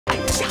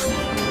下！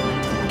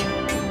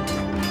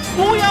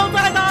不要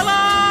再打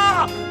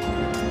了！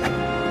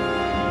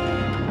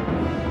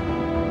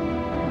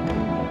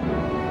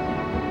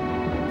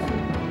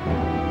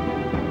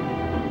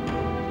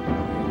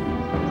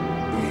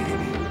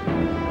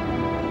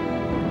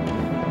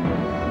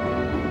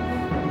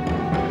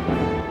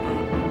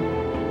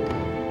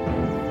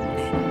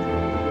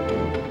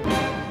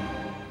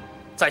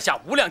在下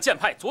无量剑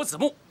派左子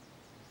木，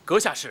阁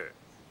下是？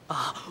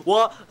啊，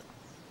我，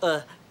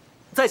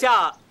在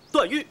下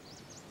段誉。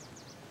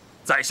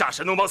在下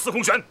神农帮司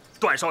空玄，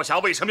段少侠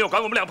为什么要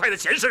管我们两派的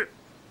闲事？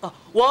啊，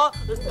我，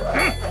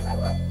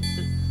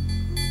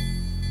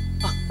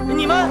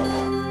你们，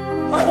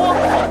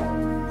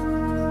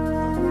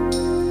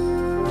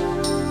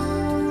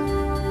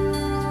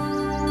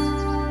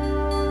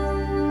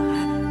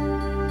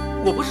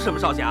我不是什么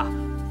少侠，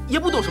也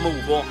不懂什么武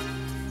功，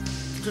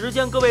只是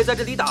见各位在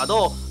这里打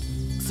斗，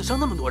死伤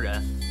那么多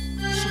人，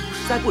心头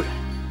实在不忍，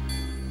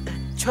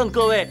劝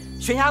各位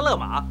悬崖勒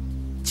马，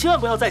千万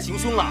不要再行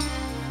凶了。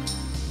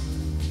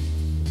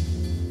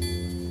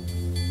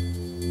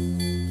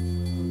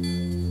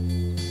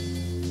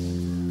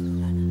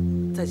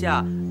在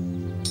下，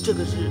这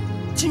个是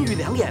金玉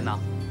良言呐。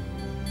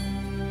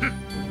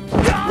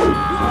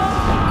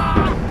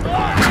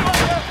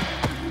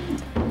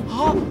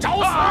好，找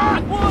死！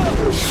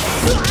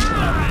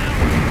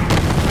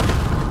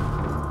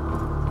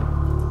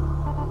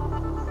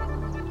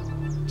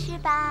吃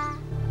吧，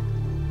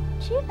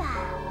吃吧。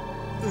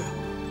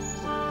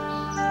好，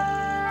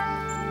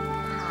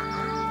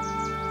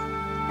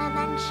慢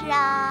慢吃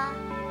啊。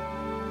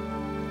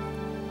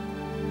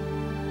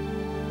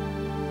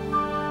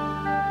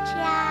吃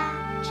啊，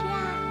吃啊，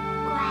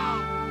乖，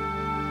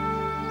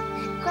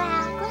乖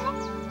啊，乖。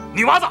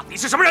女娃子，你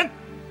是什么人？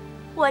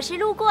我是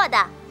路过的，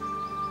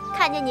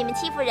看见你们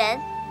欺负人，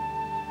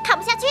看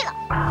不下去了。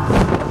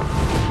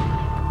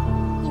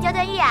你叫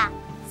段誉啊？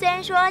虽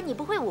然说你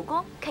不会武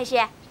功，可是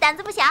胆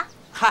子不小。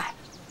嗨，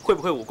会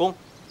不会武功，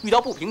遇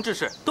到不平之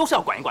事都是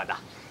要管一管的。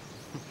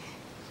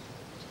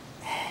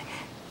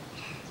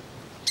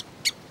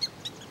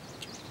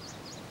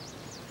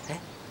哎，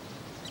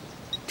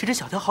这只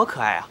小雕好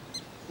可爱啊，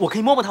我可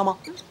以摸摸它吗？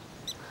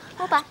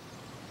摸吧。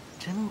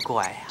真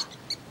乖呀。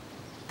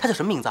它叫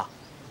什么名字啊？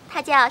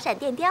它叫闪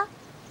电雕。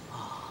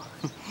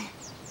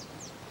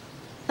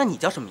那你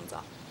叫什么名字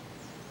啊？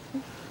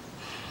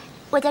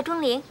我叫钟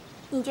灵，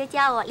你就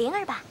叫我灵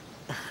儿吧。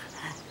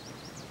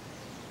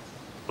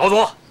老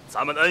左，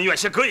咱们的恩怨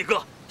先搁一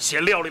搁，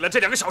先料理了这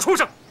两个小畜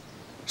生。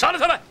上来，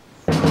上来！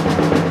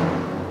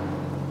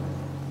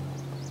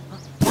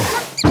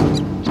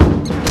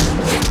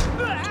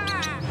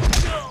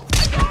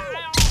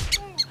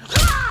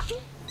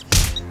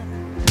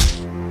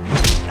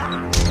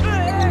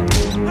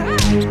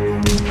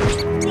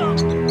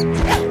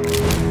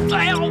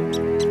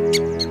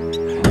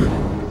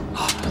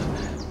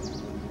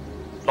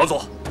老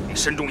左，你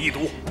身中异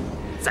毒，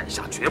在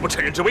下绝不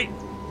趁人之危。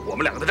我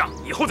们两个的账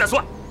以后再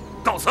算，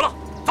告辞了，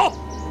走。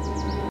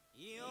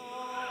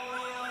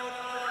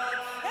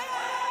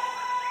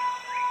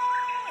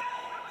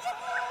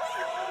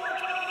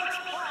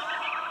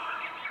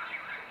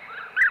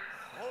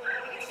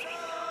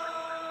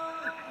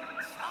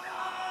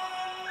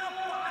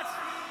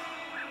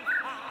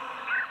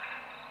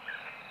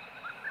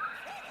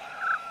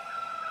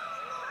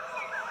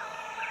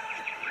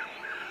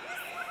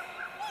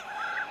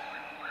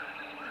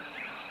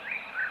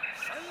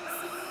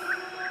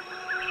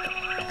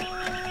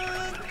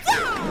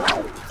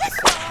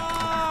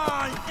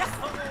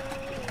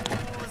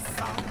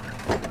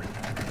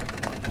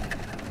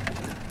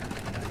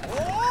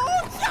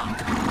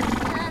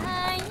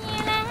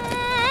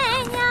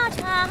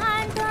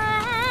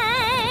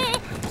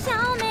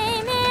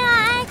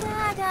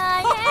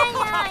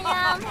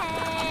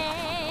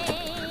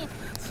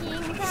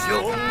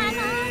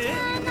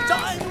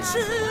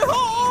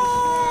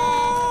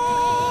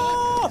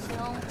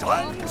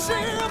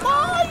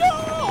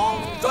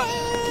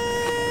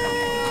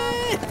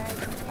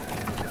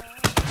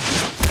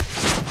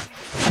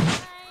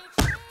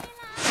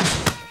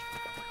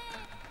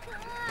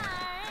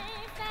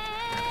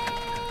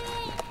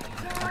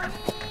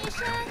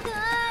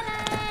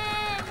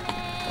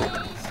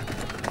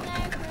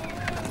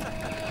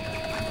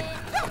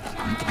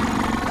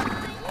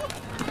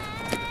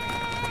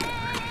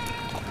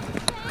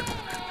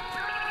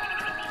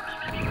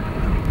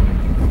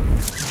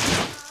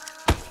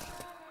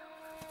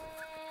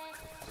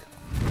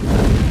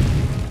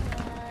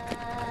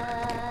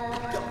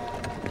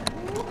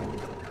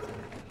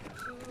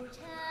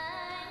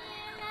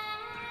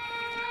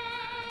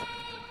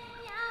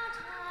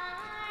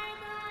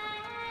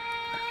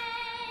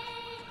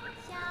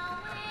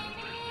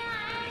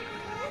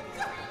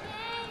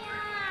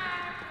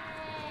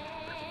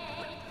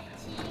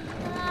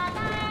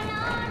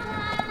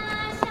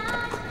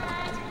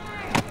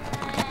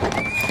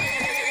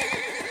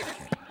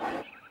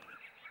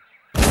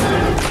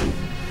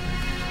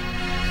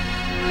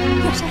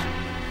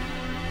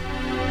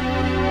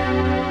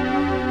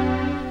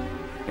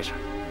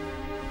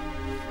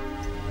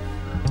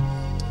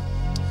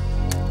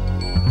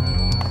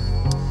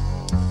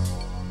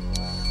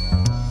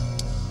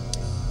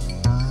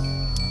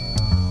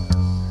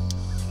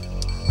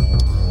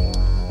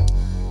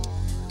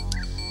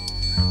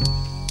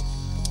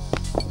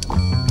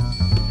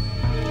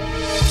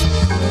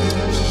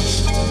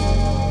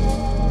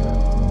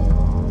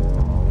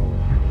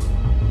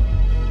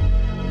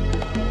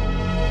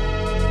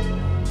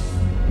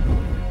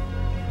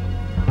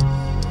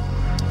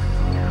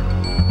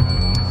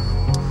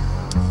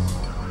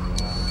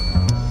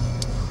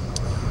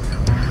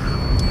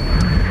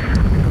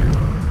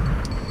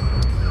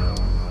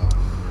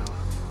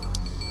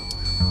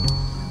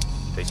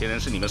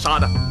是你们杀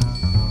的。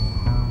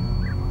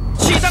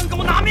契丹，给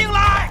我拿命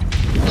来！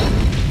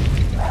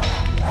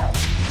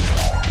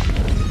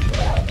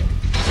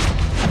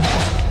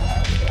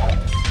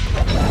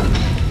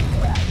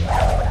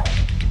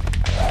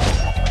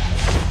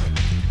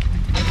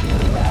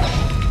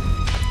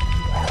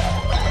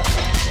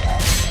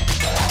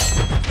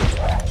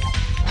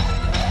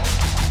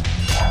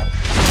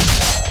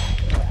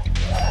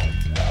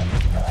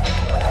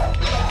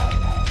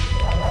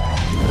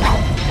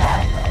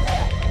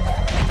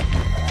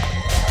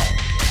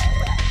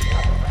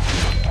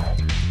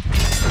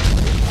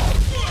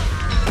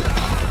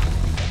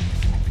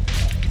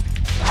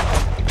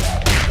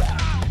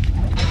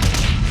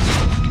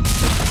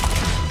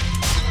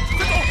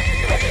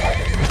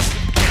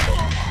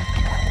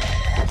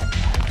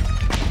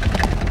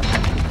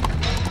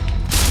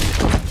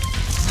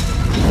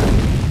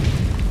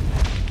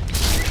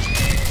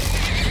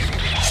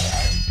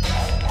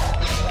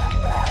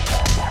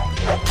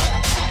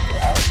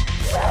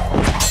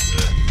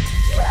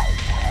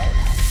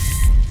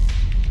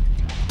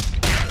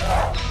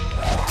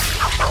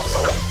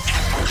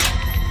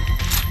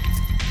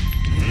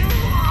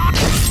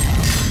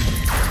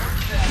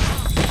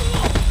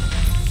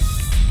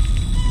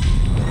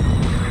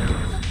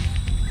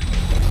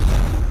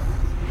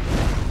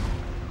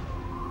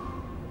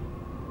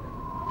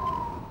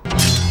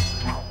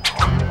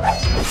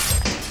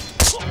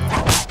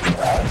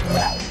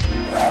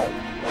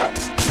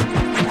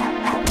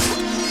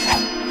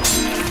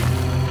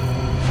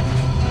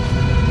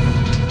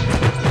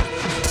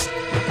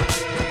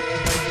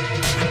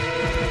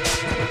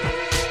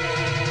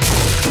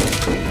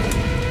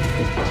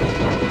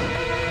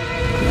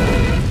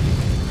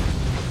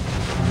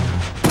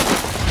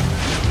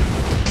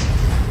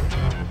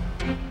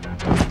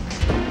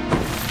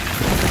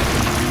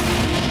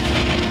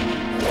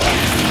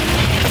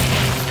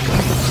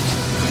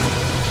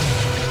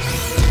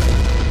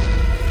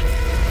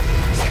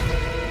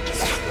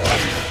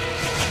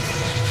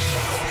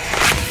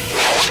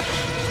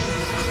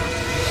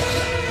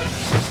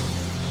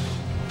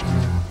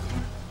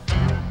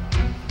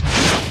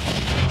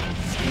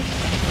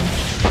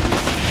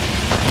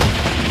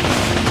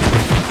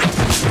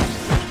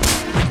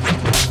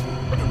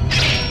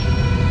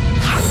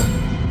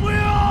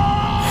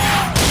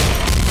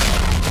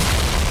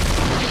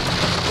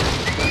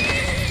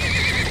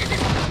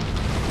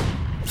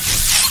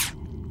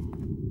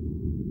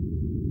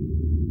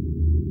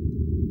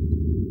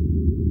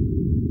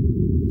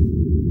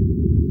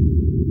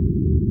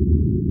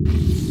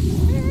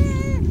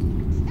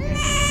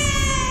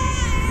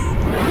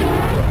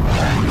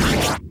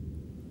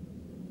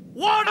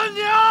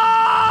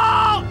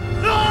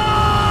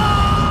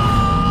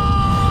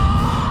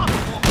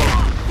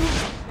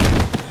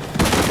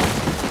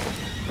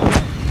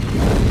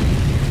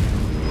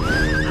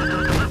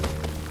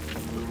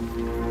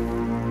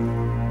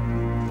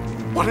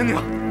我的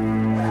娘！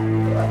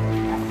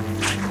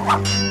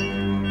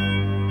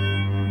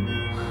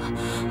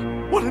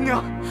我的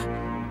娘！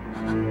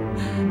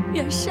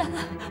元山，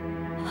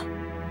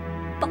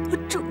保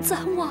主暂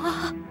亡。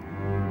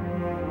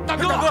大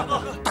哥，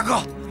大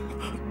哥！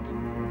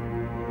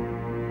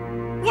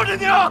我的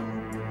娘！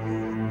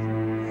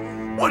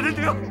我的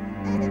娘！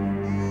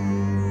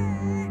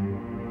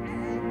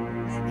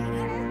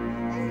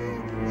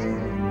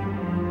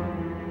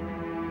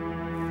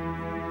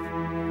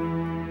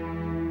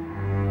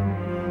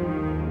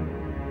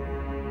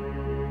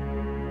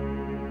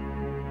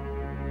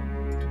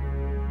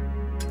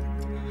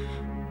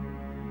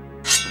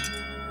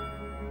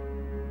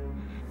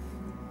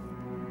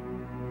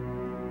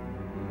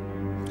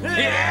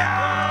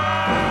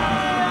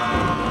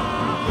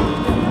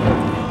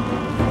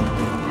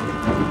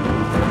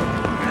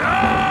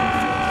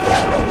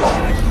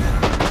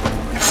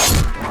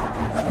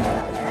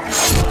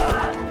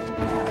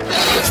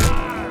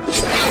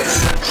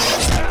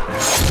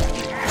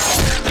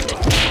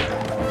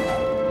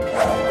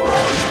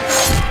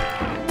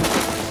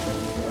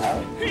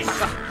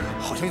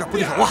好像有点不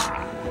对头啊！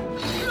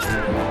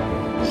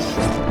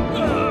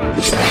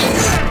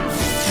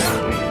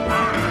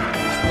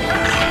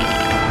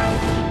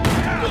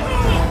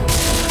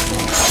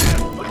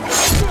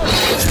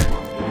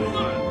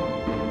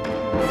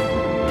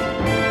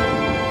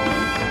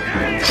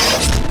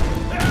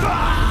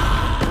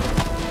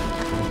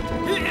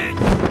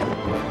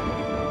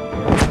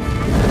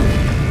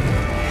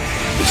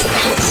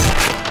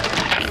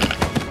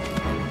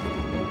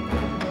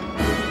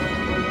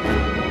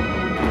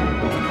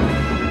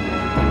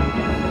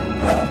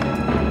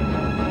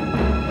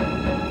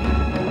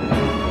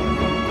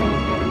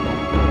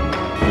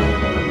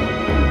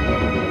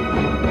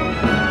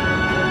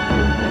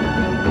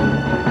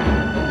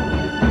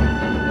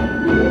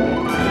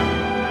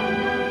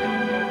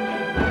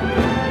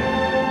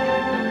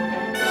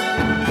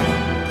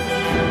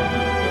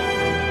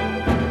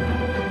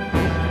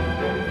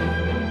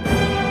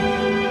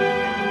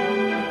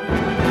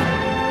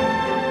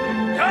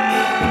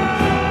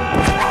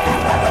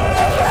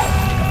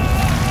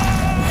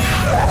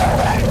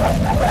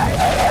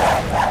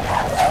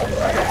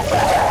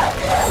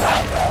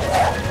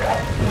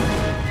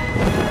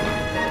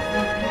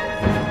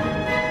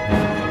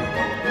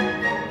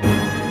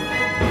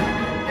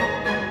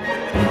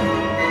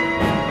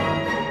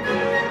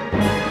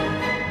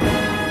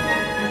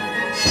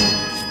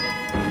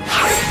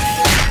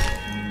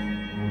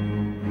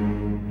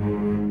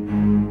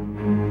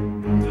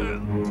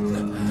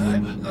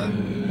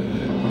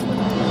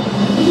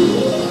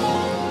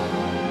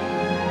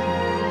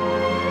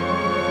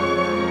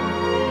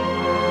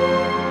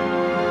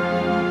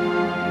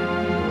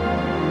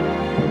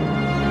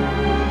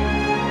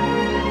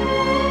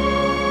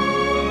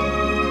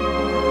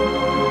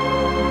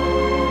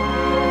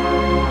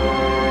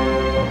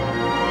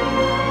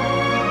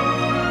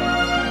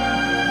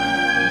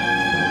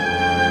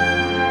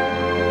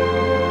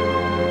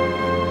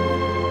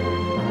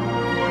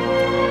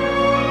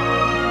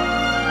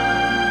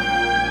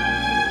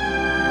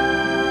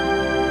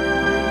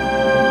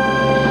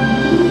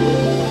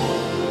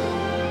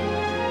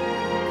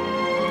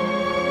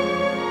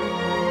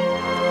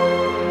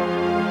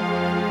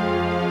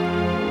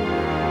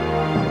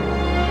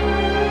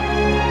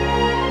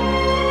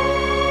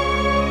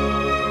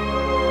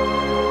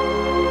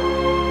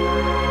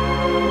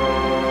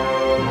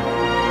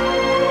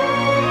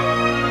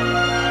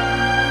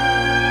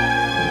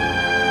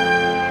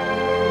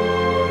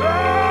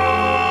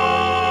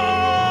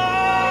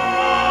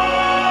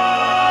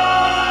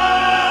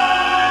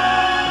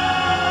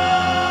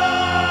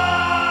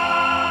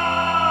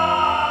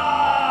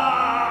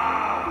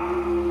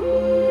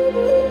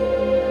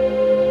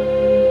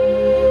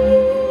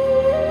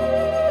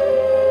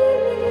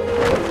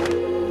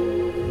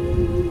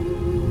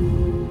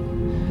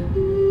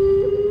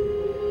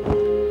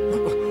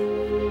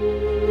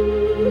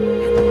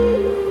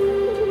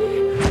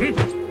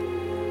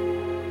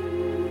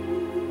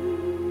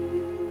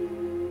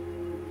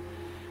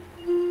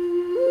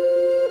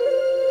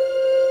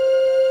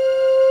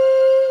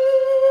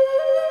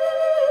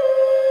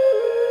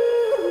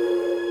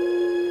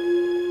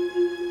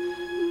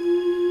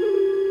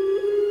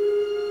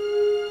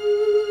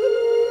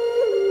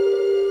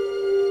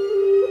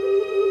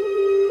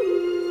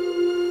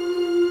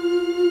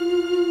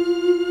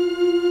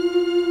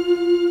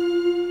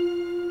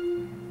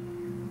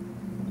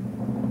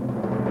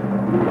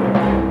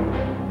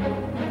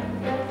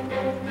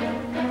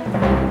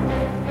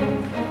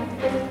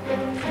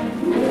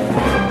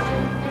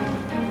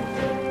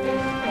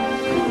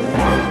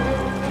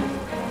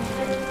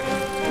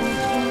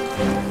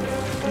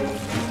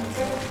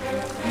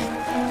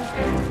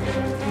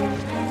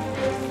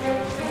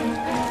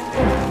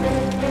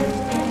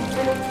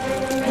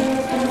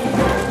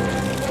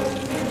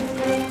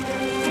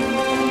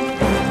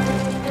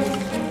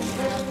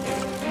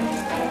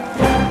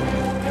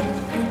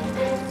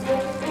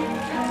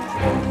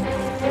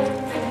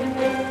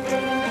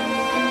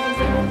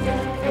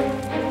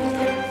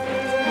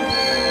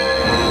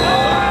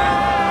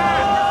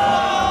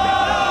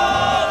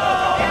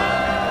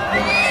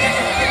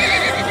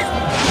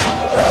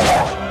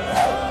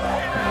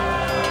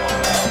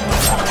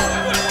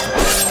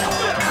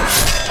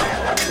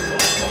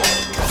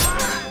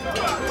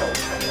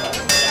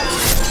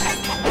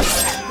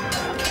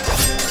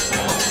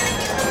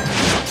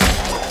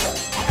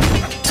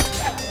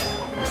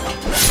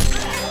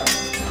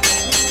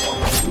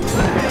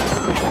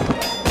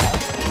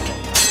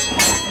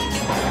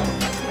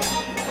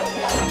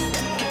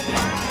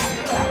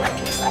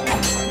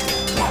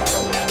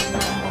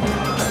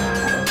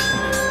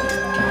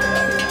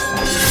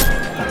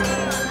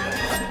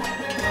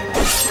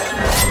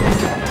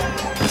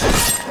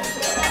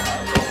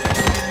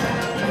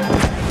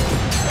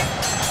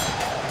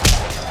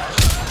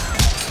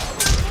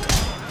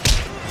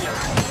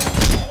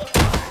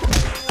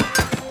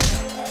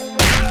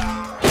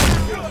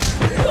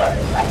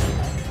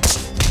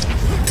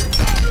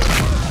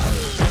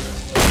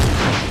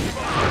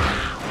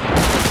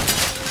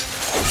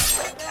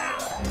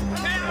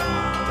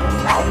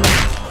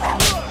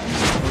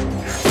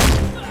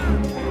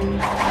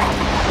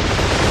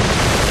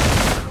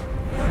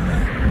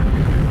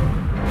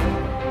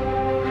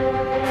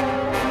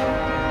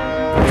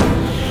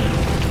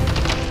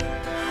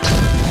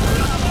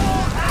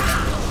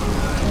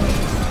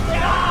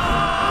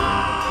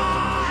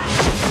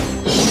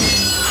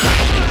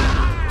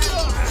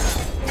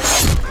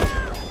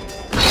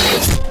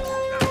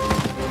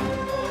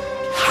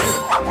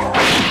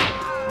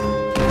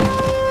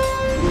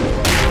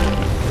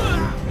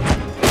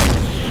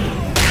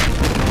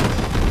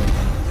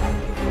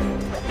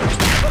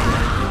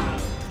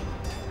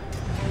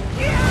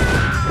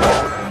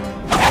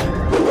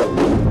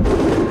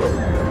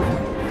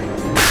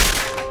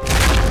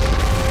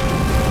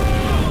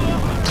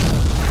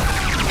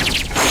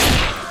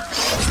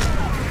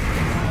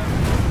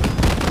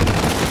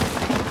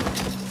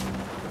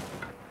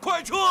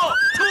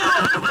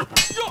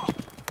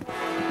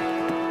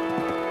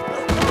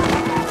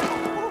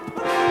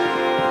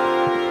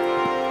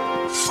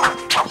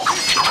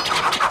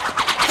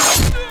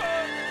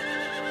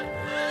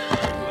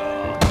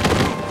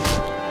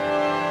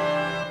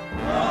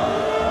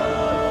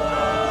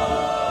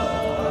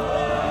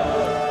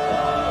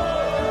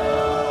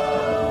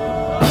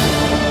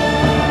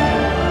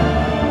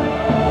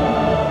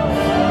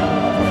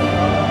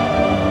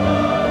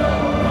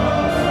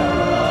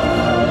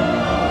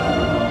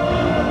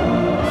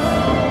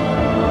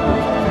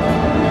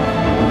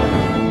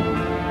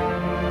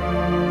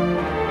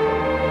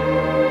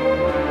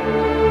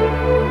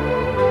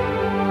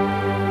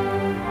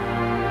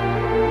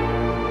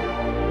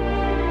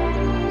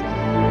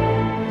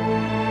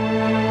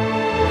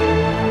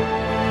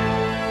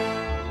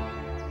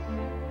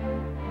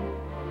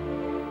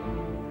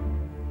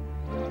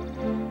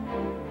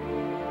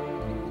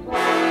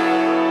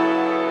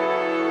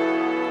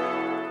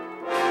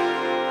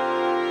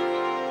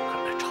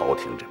朝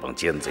廷这帮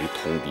奸贼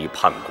通敌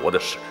叛国的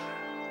事，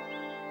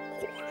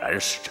果然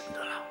是真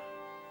的了。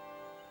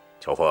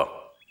乔峰，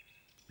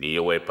你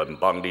又为本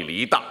帮立了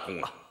一大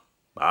功啊！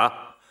啊，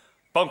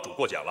帮主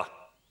过奖了，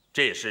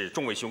这也是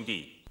众位兄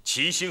弟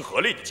齐心合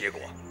力的结果。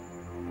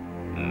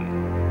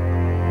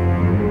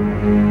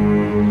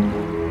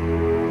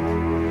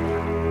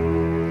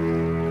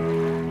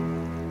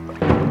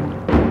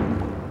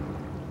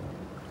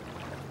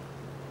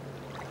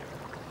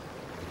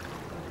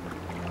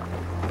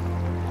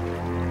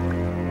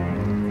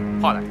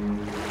华大人，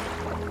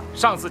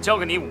上次交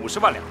给你50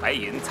万两白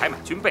银采买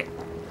军备，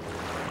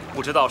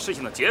不知道事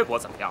情的结果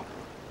怎么样了？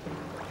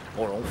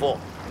慕容复，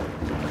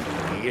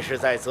你是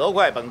在责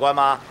怪本官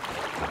吗？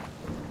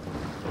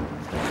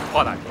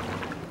华大人，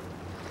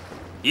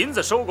银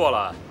子收过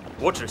了，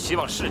我只希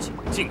望事情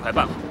尽快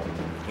办好。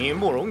你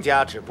慕容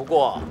家只不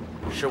过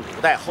是5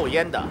代后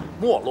燕的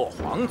没落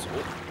皇族，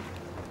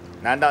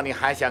难道你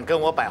还想跟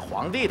我摆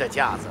皇帝的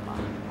架子吗？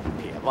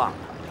别忘了，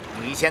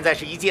你现在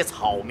是一介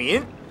草民。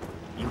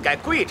应该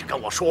跪着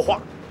跟我说话。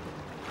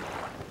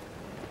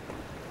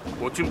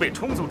我军备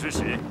充足之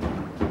时，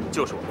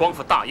就是我光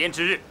复大燕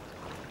之日。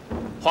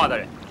华大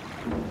人，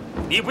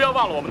你不要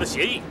忘了我们的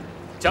协议，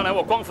将来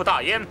我光复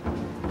大燕，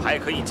还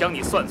可以将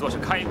你算作是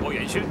开国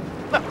元勋。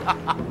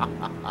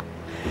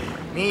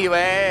你以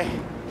为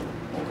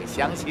我会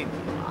相信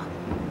你吗？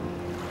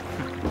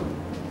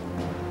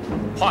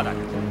华大人，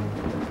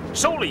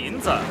收了银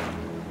子，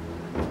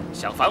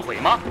想反悔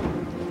吗？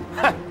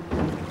哼！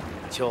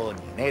就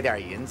你那点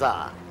银子，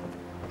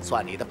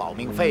算你的保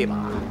命费吧。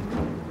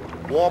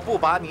我不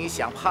把你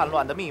想叛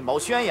乱的密谋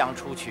宣扬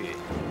出去，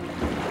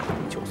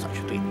就算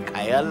是对你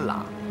开恩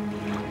了。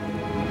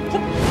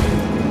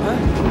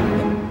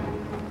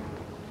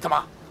怎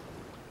么，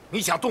你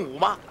想动武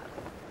吗？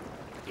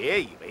别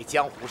以为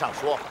江湖上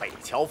说北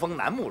乔峰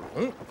南慕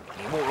容，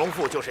你慕容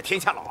复就是天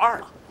下老二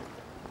了。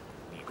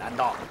你难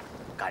道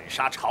敢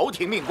杀朝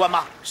廷命官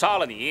吗？杀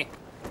了你，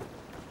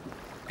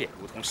便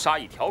如同杀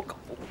一条狗。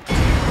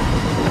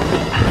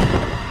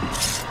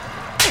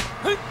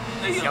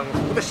江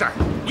湖的事儿，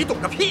你懂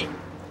个屁！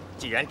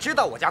既然知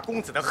道我家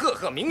公子的赫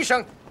赫名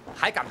声，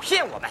还敢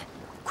骗我们，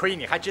亏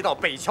你还知道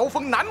北乔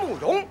峰南慕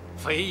容。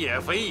非也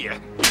非也，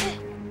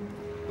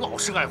老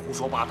是爱胡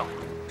说八道。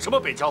什么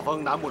北乔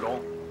峰南慕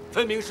容，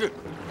分明是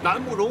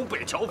南慕容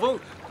北乔峰。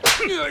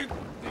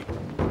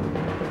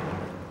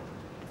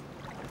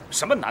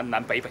什么南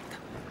南北北的？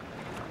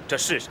这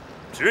世上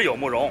只有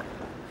慕容。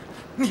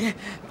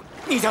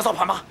你想造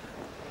反吗？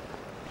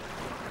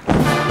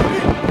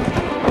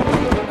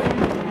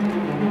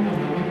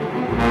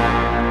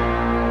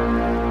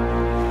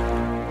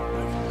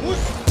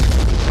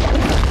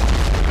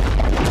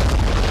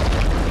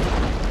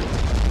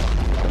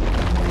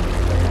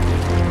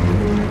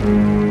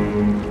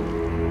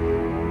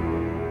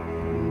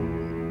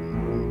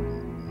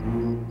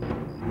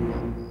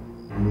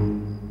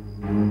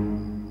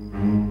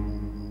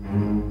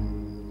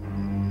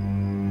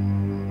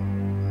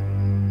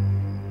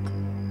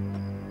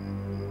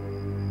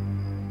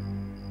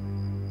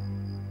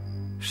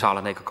杀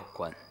了那个狗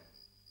官，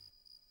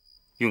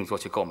用作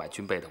去购买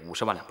军备的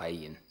50万两白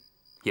银，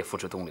也付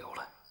之东流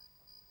了。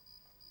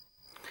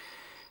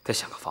得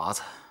想个法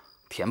子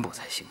填补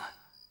才行啊！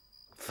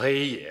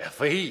非也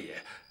非也，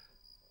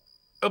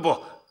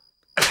不，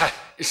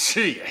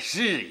是也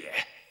是也。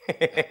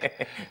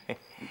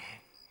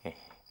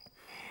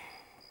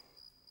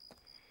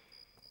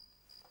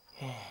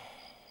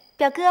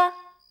表哥。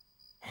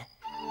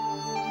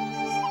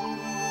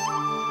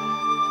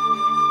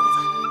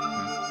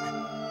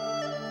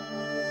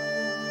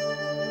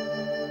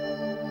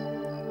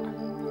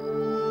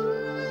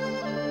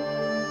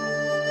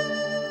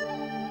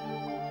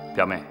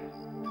表妹，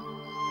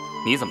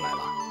你怎么来了？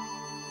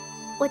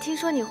我听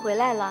说你回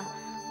来了，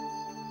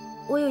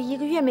我有1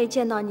个月没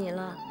见到你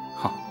了。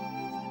哼，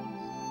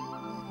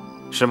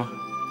是吗？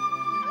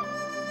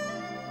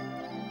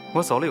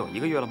我走了有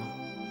1个月了吗？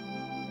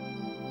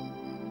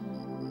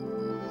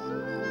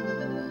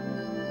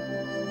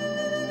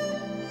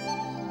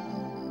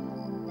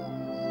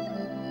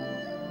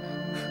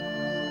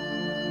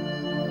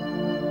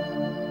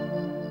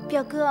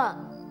表哥，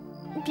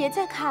你别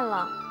再看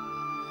了。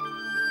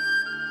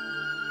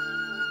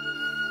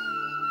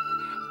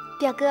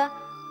表哥，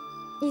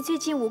你最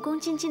近武功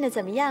精进的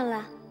怎么样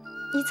了？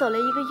你走了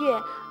1个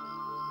月，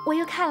我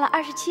又看了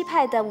27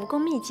派的武功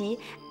秘籍，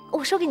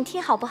我说给你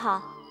听好不好？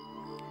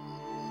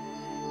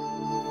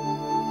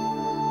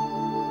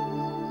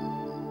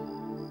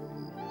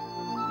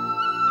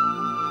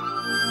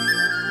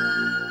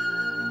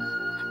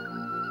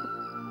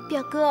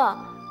表哥，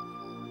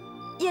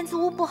燕子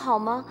屋不好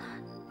吗？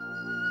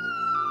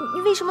你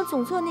为什么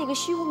总做那个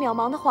虚无渺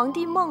茫的皇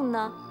帝梦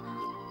呢？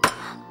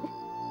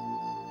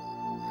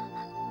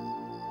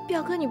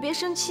表哥，你别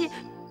生气，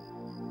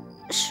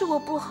是我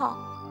不好。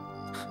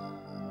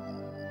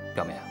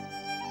表妹，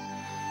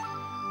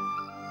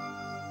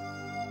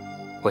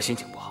我心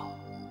情不好，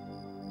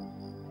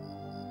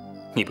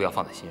你不要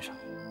放在心上。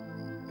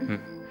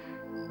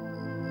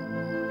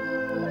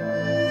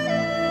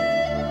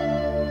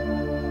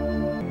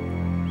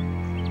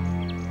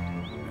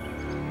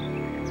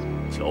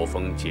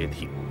峰接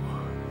替我，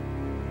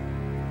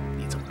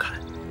你怎么看？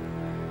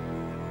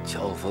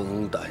乔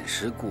峰胆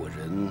识过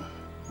人，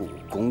武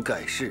功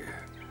盖世，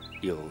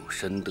又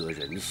深得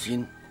人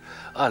心。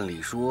按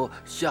理说，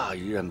下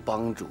一任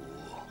帮主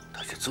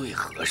他是最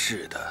合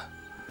适的。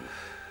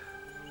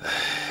唉，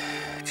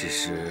只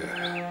是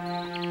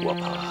我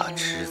怕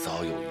迟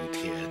早有一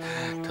天，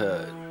他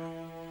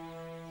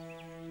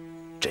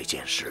这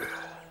件事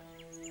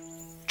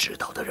知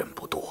道的人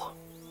不多，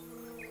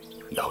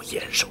要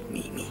严守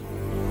秘密。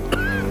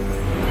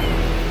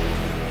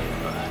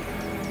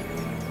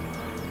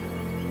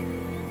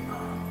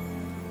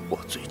我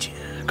最近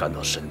感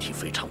到身体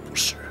非常不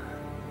适，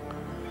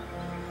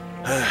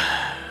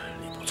唉，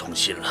力不从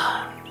心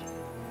了。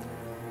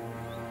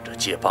这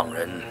接棒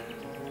人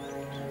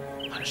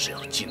还是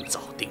要尽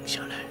早定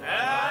下来。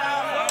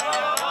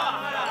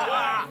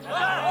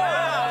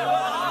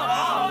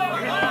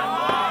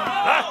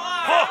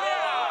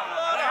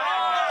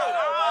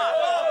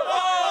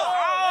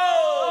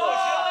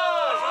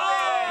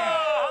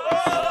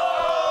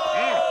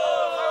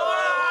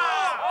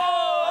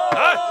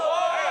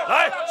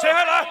谁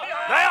还来？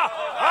来呀！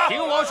啊！听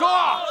我说，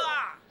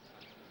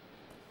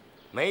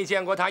没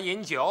见过他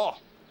饮酒，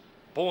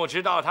不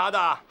知道他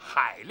的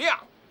海量。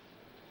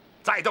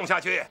再动下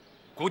去，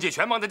估计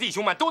全帮的弟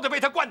兄们都得被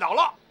他灌倒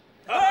了。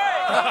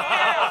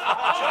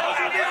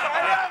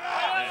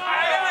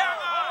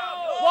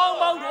汪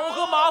帮主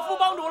和马副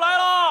帮主来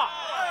了！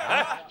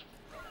哎，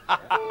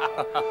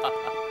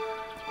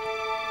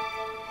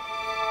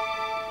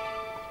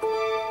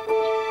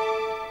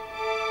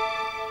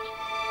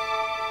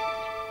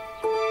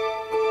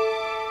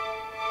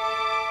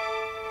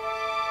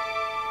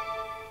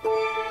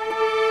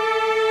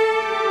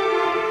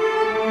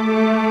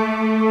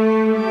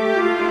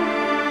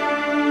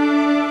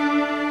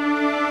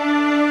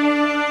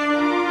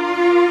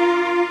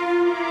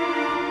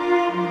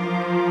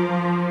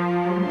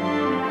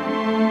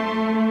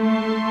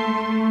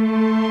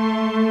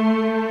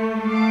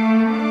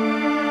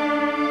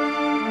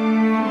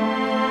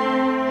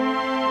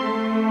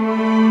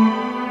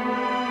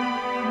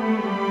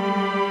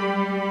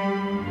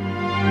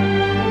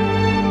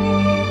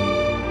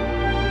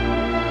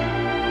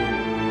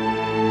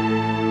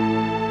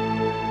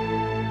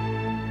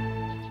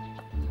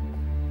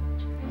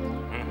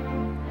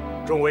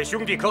众位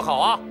兄弟可好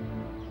啊？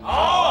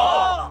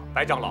好。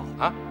白长老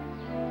啊，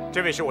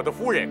这位是我的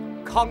夫人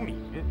康敏。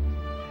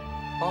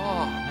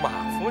哦，马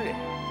夫人。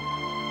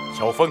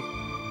乔峰，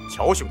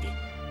乔兄弟。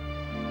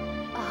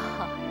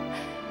啊，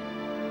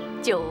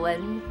久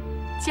闻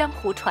江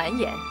湖传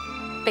言，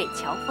北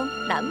乔峰，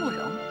南慕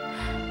容，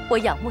我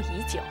仰慕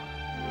已久，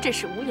只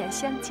是无缘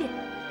相见。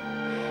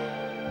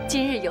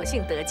今日有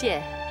幸得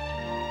见，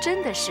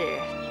真的是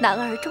男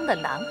儿中的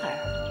男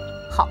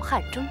儿，好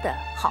汉中的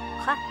好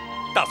汉。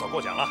大嫂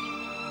过奖了。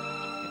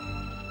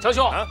乔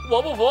兄，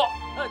我不服，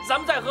咱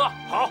们再喝。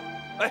好，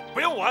哎，不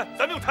用碗，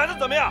咱们用坛子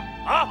怎么样？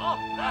啊！好，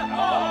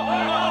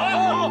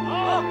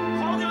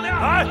好酒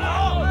量！来。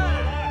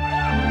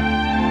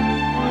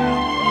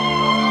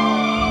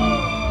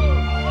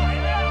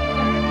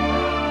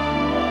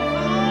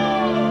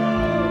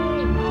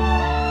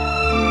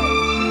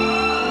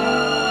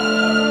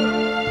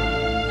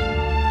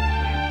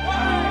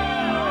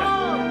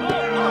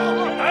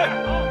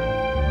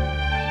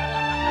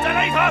再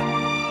来一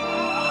坛。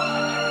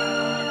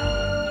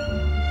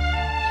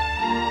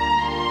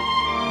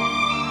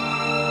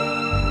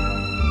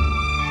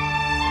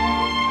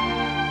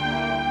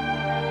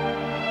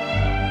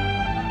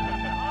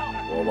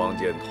王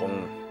建通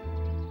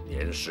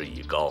年事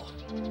已高，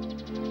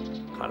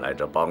看来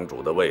这帮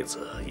主的位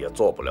子也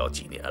做不了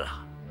几年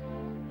了。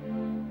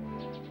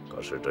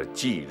可是这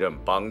继任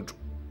帮主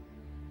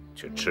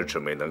却迟迟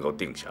没能够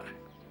定下来。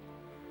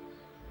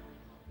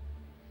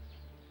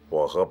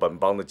我和本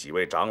帮的几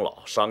位长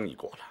老商议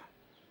过了，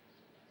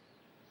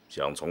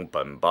想从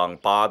本帮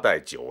8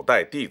代、9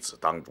代弟子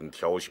当中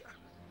挑选。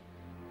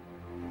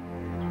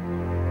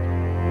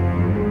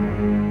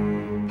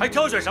还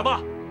挑选什么？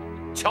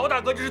乔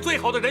大哥这是最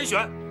好的人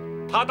选，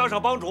他当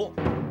上帮主，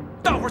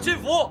大伙儿心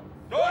服。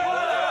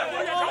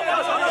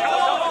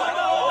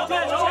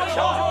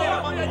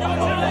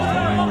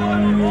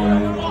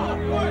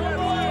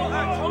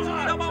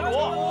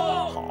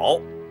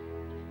好，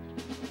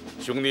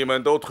兄弟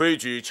们都推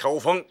举乔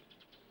峰，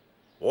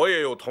我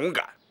也有同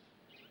感。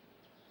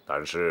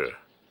但是，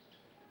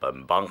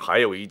本帮还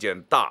有一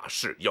件大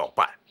事要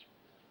办，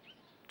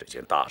这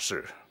件大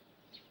事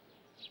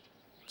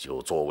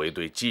就作为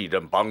对继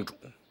任帮主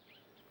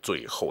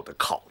最后的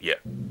考验。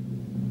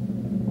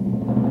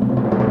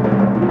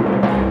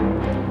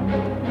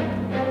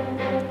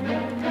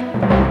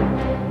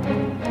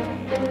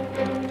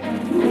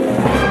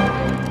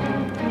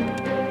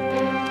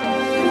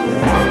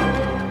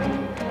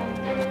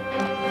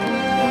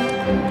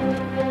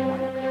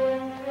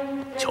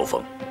乔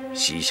峰，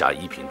西夏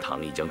一品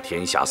堂已将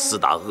天下4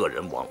大恶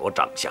人网罗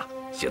掌下，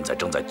现在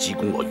正在急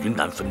攻我云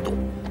南分舵，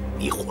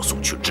你火速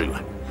去支援。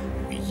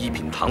与一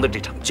品堂的这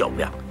场较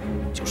量，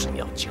就是你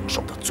要经受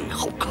的最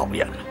后考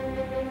验了。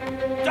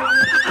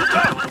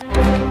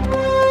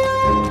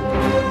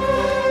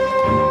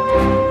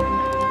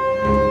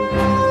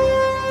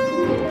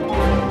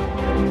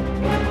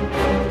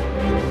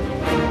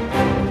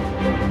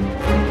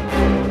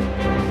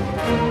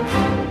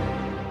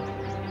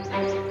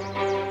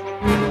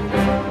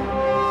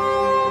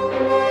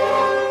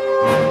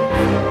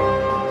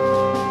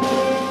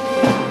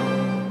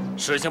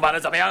事情办得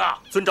怎么样啊？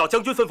遵照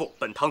将军吩咐，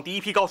本堂第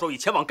一批高手已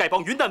前往丐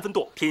帮云南分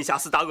舵，天下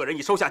4大恶人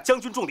已收下将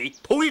军重礼，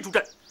同意助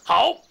阵。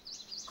好，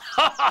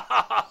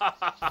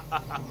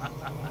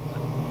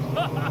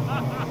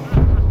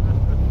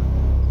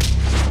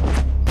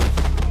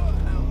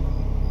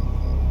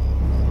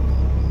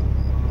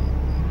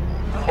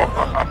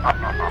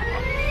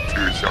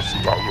天下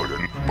4大恶人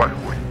拜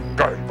会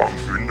丐帮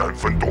云南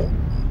分舵。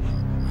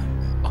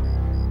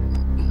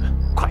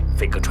快，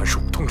飞鸽传书，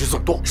通知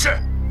总舵。是。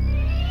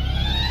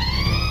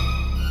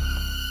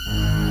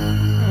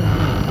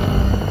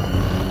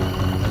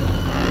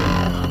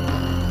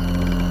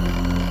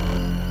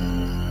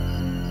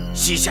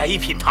西夏一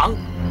品堂。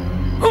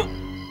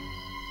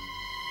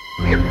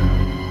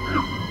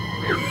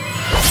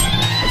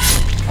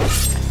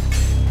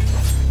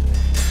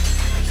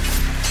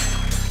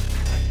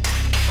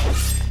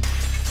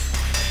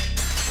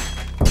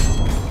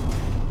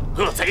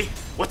恶贼！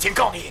我警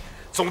告你，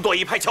总舵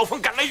已派乔峰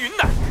赶来云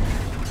南。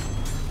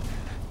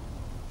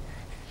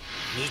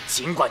你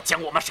尽管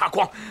将我们杀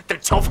光，等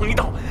乔峰一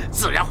到，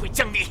自然会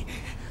将你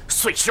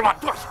碎尸万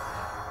段，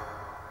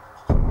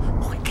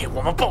会给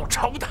我们报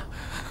仇的。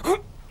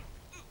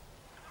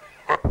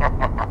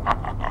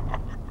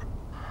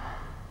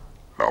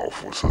老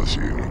夫此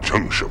行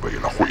正是为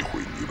了会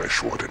会你们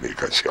说的那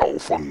个乔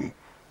峰，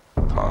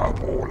他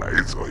不来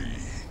则已，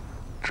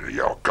只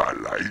要赶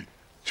来，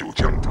就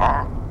将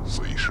他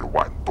碎尸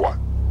万段。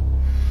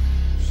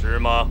是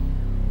吗？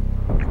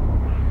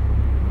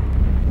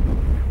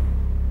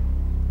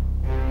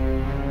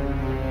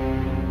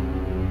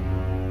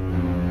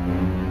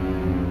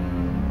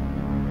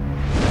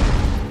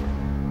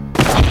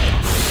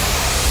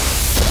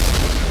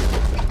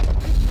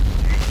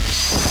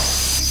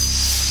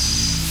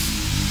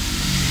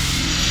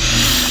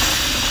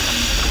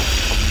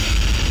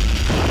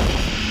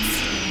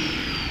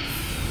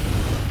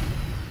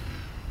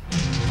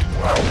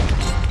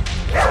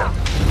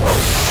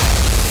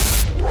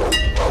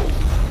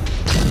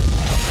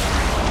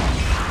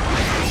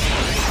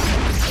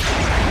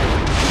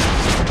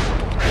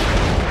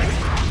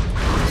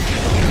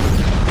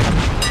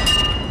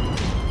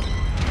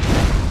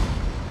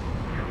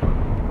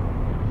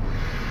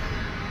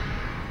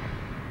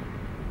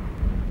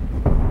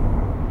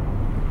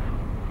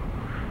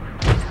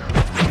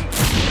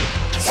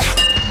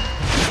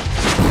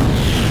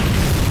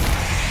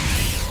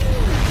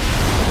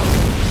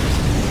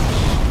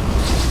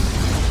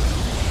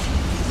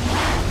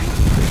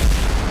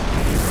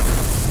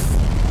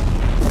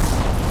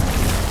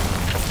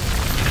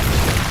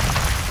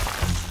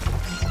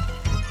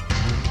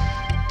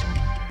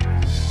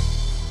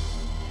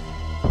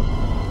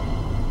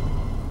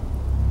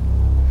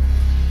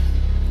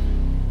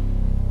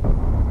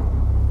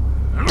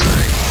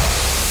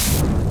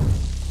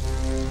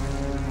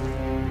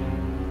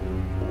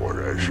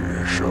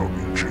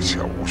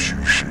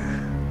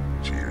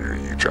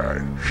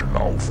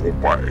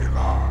败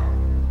了。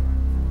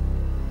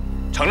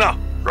承让。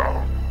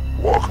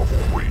我可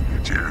不会。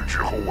今日之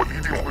后，我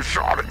一定会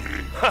杀了你。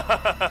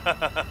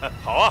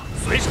好啊，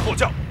随时候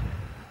叫。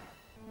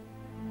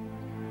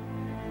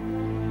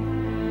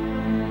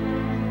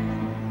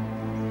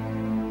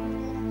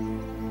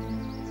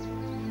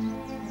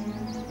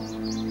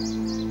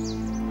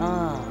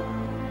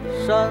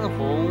山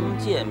红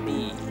渐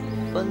碧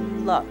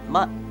分烂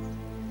漫，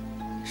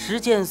时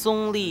见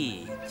松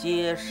立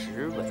皆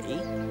时为。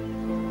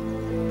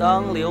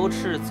当留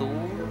赤足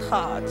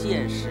踏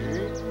剑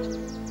时，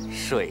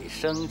水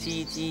声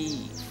唧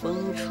唧风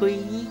吹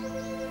衣。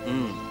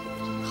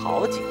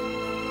好景，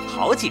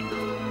好景。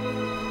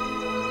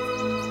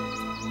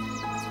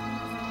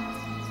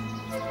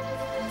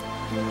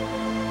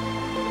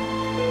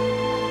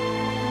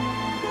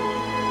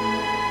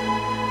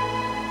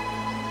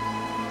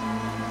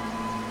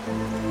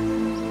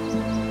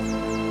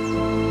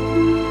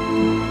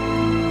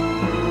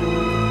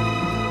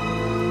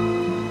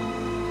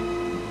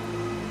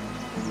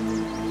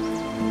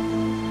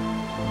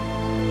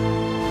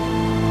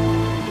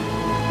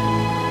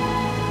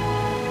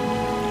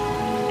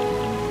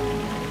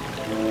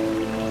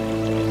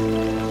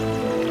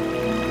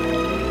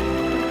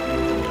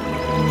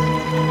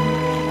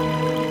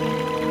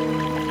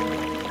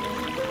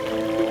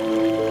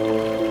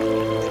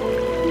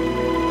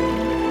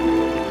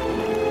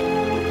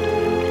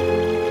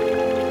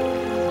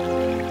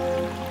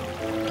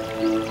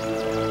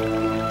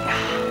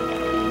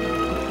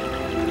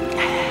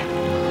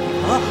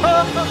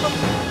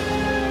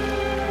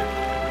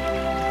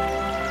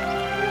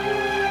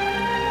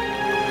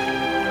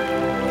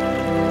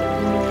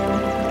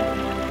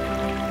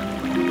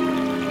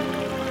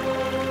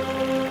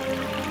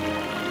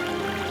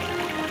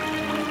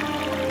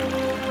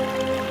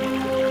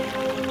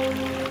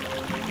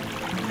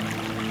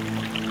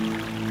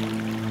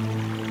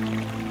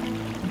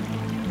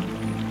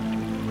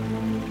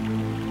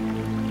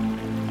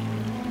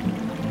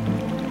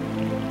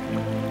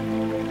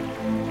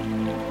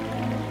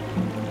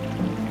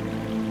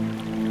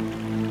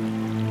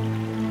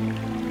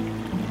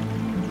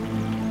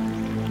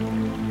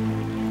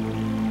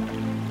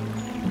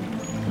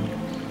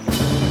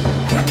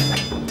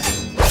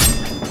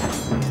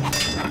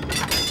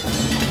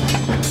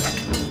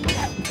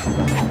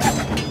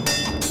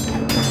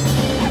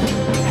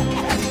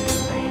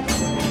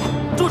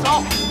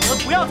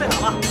再打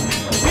了，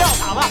不要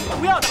打了，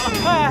不要打了！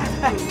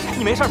哎，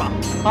你没事吧？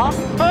啊！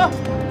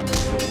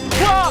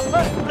哇！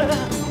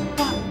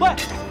喂！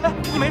哎，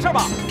你没事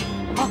吧？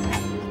啊！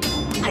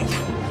哎呀！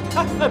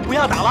哎，不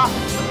要打了，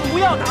不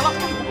要打了！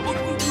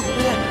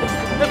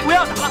哎，不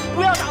要打了，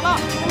不要打了，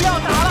不要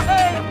打了！哎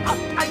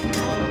呀！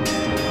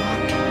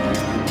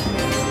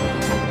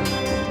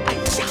哎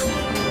呀！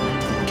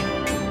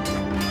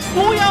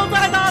不要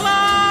再打了！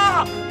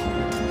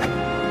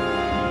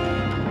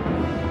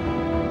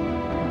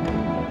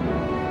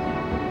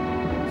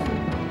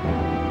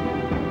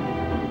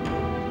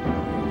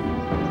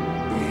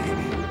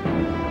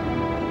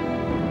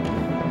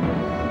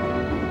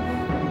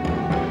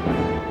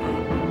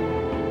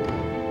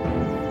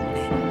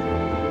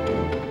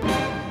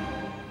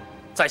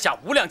在下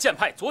无量剑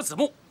派左子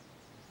木，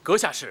阁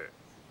下是？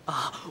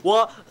啊，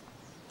我，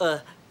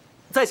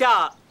在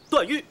下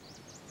段誉。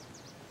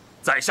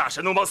在下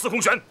神农帮司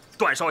空玄，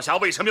段少侠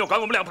为什么要管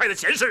我们两派的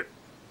闲事？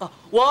啊，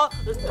我，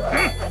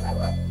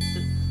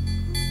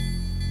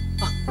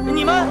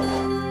你们，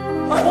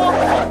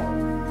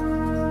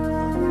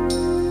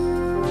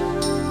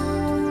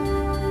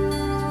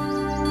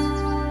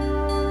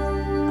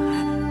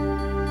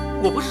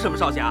我不是什么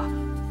少侠，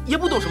也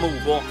不懂什么武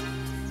功，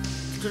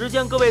只是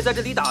见各位在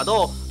这里打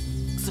斗，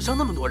死伤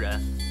那么多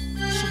人，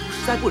心中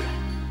实在不忍，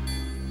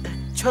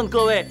劝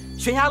各位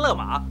悬崖勒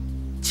马，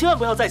千万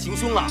不要再行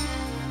凶了。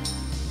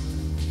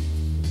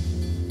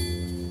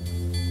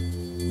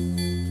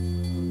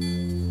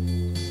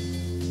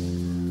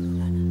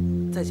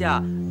在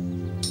下，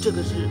这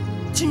个是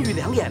金玉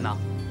良言呐。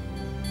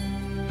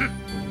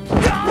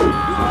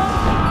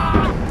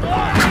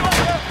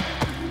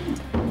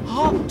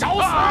好，找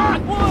死！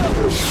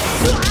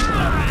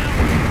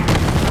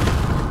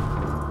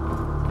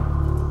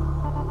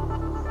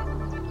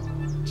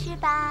吃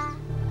吧，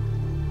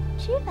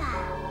吃吧。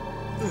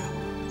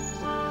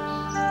好，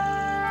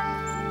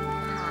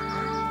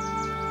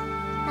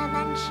慢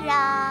慢吃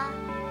啊。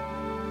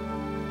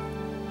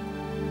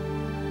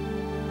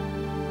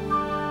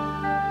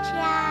吃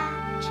啊，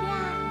吃啊，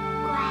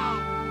乖，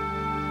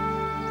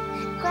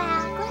乖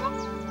啊，乖。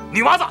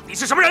女娃子，你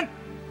是什么人？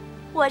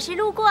我是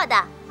路过的，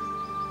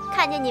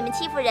看见你们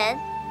欺负人，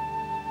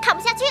看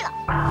不下去了。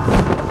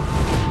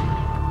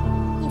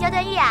你叫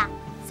段誉啊？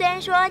虽然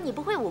说你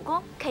不会武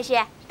功，可是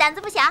胆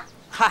子不小。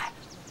嗨，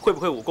会不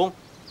会武功，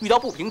遇到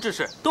不平之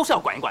事都是要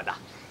管一管的。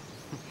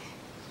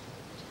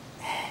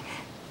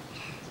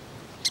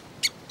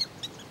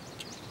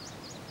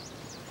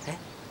哎，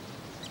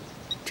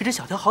这只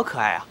小雕好可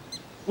爱啊！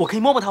我可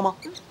以摸摸它吗？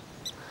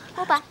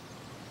摸吧。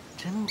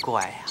真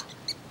乖呀。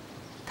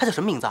它叫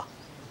什么名字啊？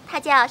它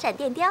叫闪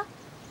电雕。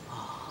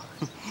哦，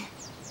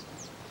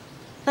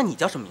那你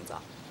叫什么名字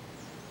啊？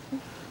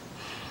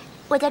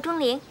我叫钟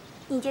灵，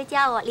你就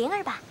叫我灵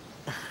儿吧。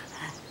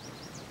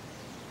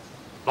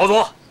老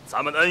祖，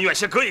咱们的恩怨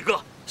先搁一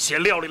搁，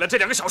先料理了这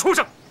两个小畜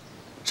生，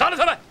杀了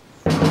他们！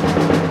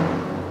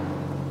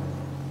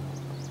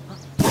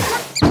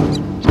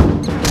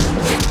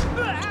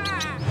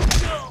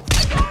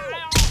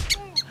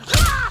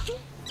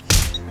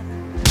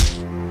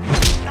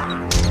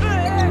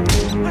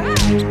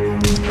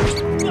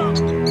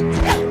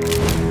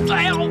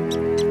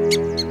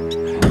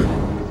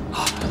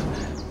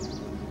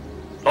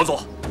老祖，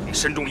你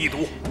身中异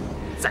毒，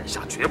在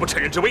下绝不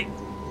趁人之危。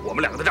我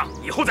们两个的账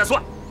以后再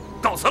算，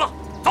告辞了，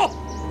走。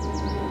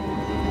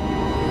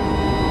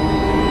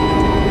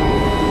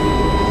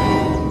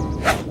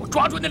我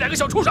抓住那两个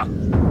小畜生！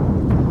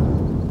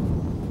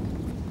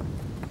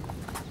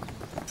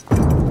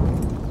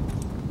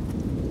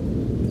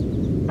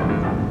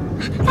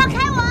放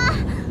开我！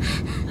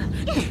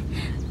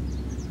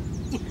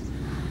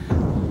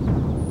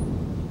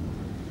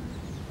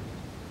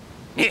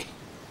你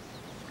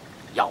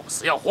要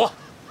死要活？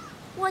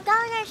我当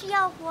然是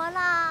要活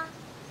啦。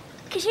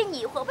可是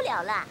你活不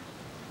了了。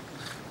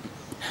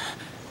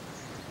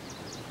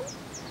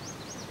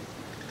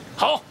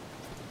好，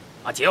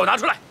把解药拿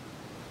出来，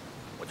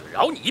我就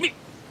饶你一命。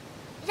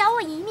饶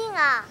我一命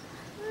啊？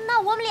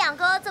那我们两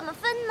个怎么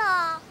分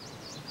呢？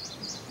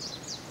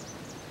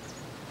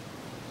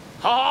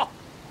好，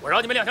我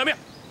饶你们2条命。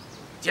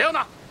解药呢？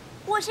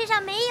我身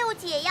上没有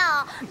解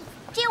药，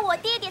只有我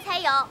爹爹才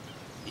有。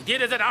你爹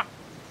爹在哪儿？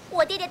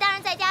我爹爹当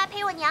然在家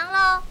陪我娘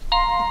喽。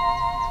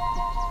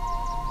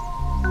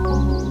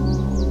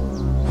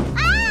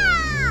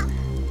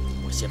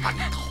先把你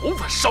头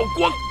发烧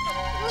光！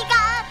你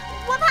敢？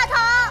我怕疼。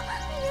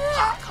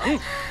怕疼？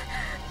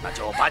那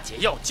就把解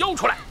药交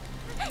出来。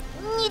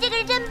你这个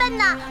人真笨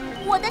呐！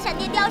我的闪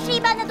电雕是一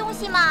般的东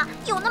西吗？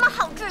有那么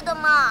好治的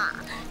吗？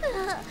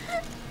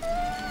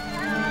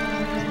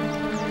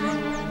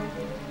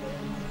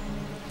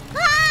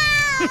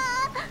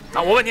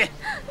那我问你，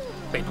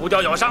被毒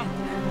雕咬伤，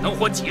能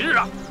活几日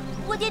啊？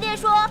我爹爹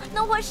说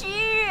能活10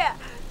日。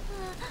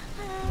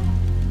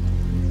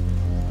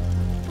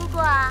不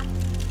过，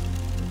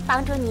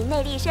帮助你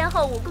内力深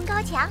厚，武功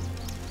高强，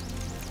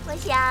我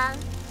想，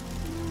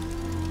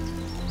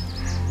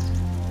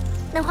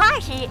能活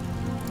20日。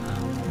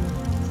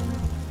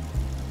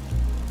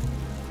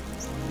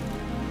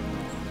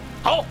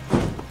好，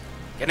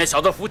给那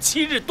小子服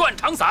7日断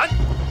肠散。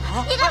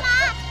你干嘛？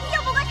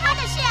又不关他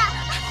的事。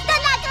段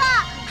大哥，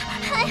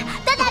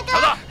段大哥。小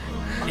子，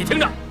你听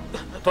着，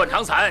断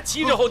肠散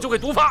7日后就会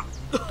毒发，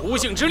毒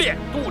性之烈，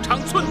肚肠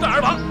寸断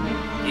而亡。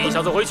你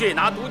小子回去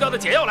拿毒雕的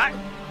解药来，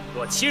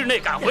若7日内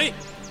赶回，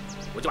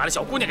我就把那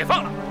小姑娘给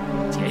放了。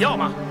解药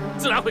嘛，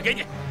自然会给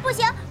你。不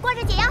行，光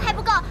是解药还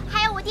不够，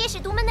还要我爹使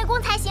独门内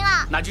功才行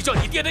啊！那就叫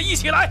你爹爹一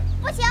起来。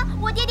不行，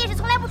我爹爹是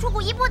从来不出古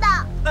一步的。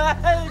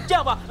这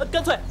样吧，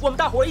干脆我们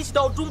大伙儿一起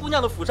到钟姑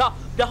娘的府上，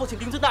然后请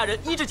灵尊大人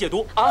医治解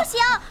毒啊！不行，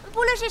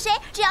不论是谁，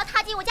只要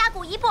踏进我家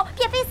古一步，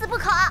便非死不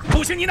可。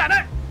不行，你奶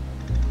奶！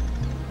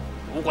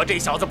如果这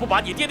小子不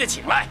把你爹爹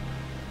请来，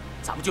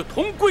咱们就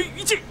同归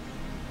于尽。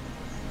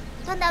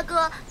段大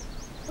哥，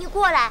你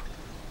过来，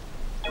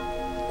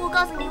我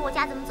告诉你我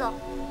家怎么走。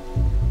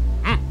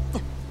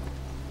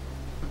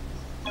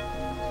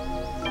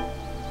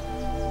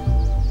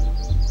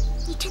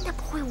你真的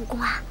不会武功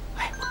啊？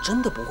哎，我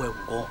真的不会武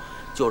功，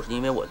就是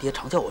因为我爹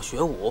常叫我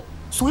学武，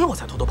所以我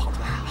才偷偷跑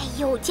出来。哎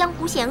呦，江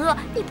湖险恶，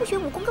你不学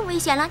武功更危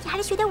险了，你还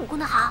是学点武功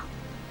的好。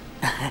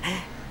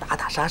打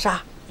打杀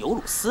杀，有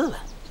辱斯文，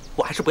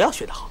我还是不要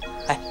学的好。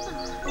哎，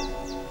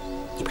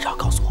你不是要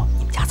告诉我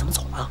你们家怎么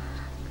走吗？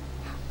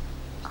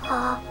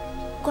好，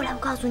过来，我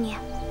告诉你。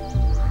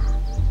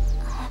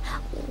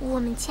我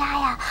们家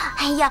呀，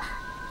哎呀，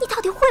你到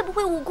底会不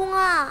会武功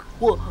啊？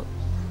我，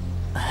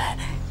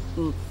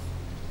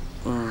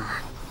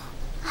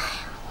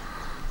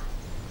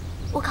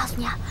我告诉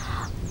你啊，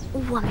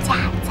我们家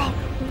在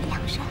武梁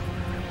山。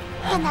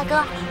段大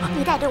哥，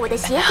你带着我的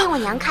鞋给我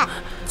娘看，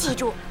记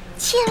住，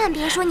千万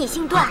别说你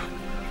姓段。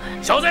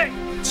小子，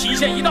期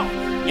限一到，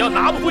你要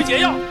拿不回解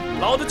药，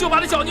老子就把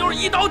那小妞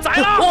一刀宰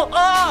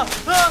了！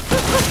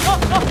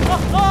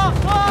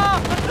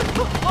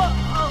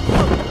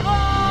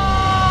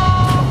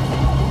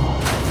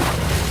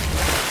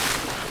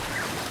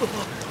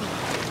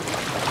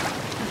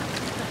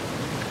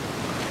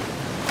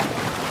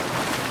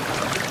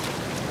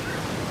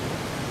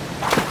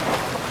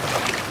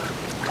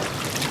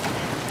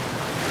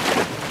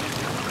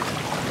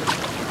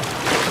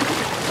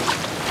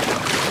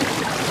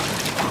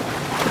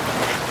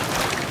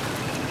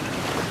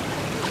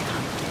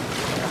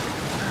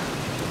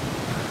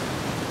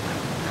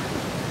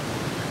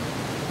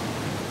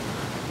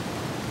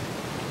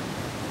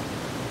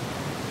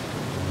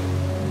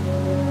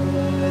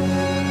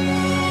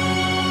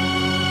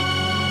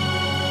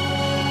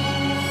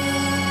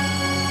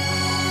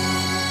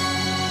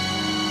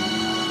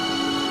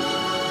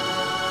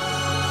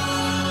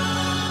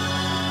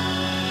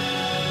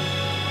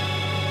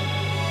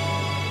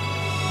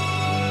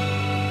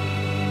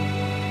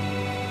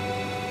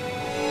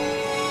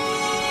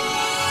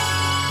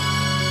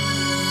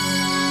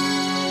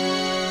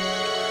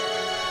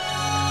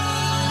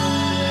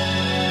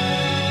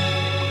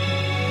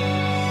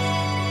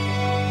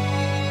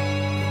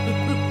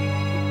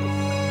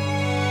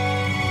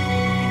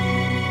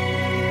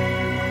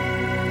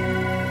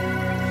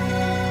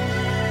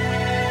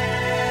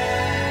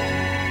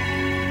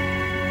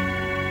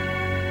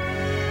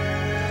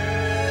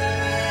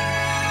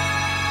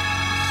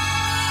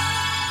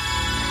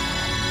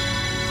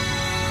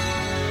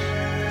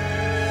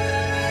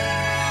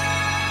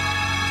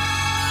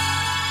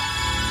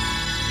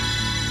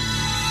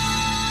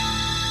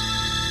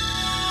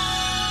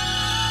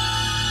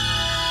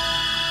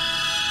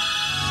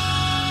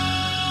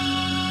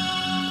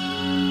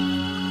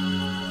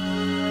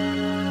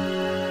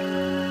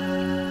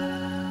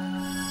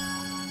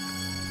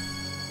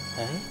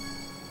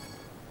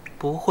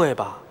不会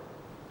吧？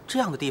这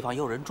样的地方也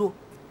有人住？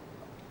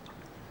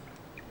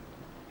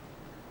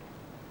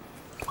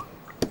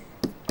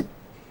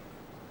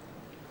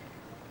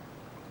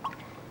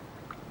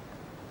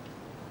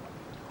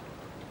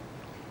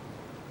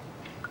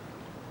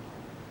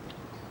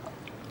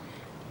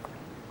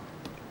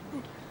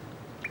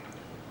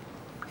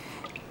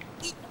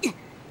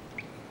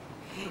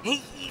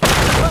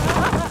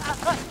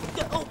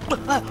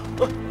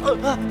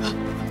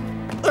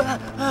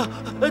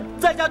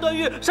在家段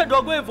誉擅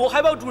闯贵府，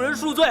还帮主人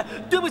赎罪，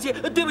对不起，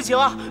对不起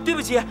啊，对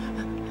不起。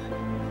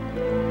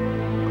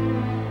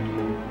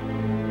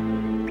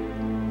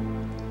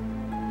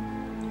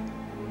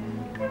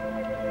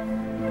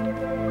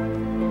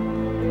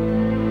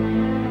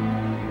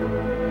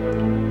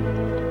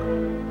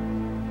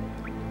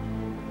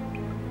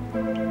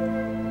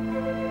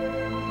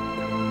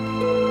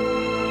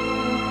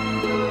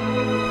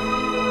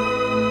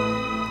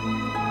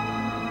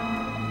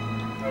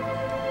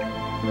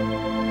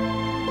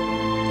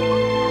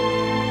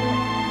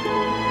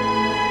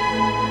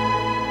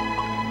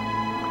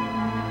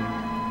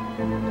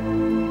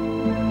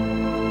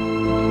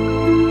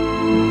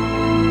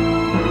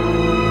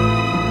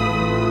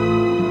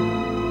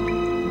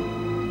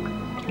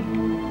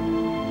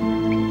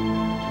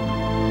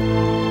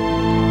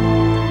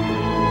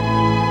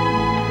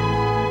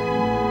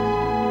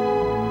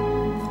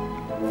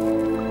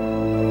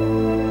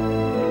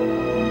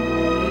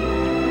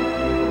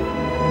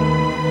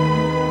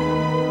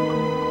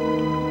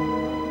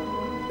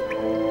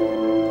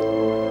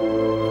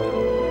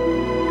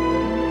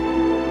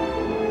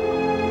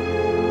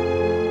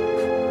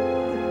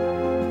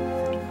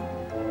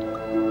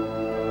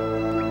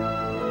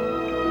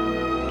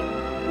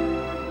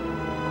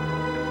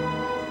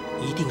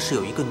一定是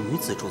有一个女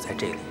子住在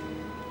这里。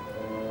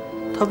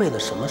她为了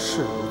什么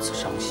事如此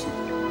伤心，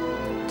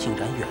竟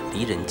然远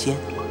离人间？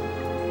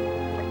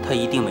她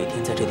一定每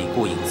天在这里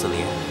顾影自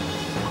怜，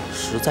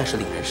实在是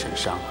令人神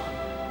伤啊！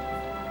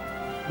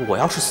我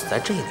要是死在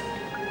这里，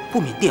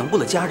不免玷污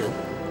了家人，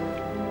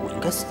我应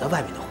该死在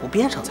外面的湖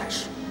边上才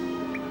是，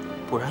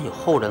不然有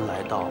后人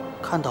来到，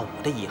看到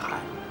我的遗骸，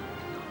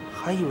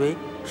还以为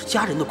是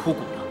家人的枯骨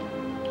呢。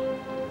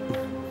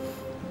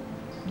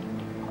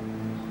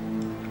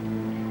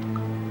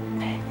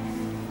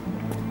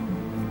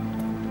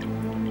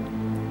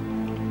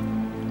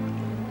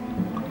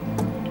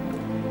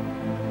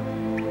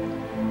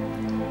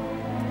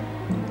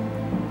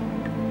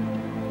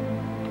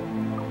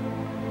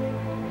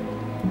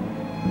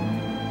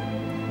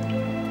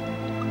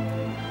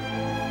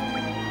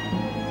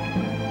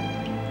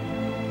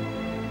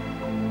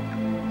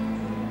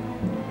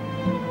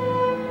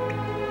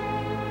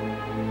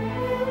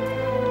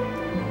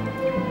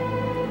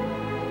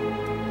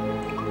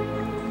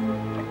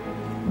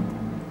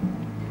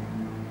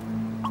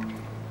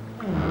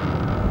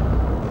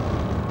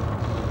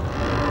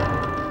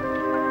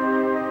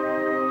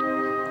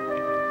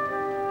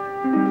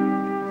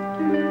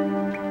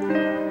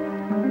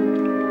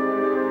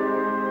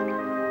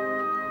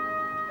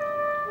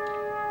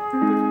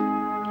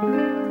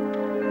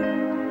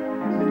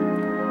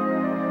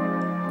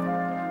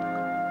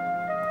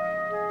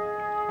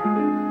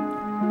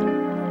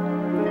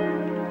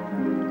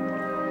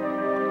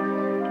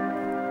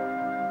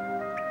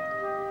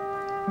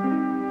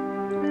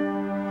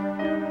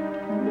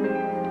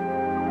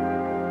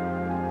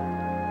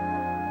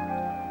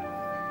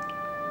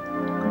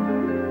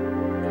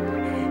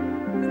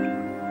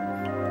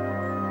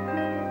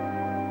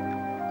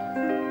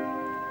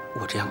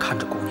我这样看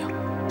着姑娘，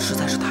实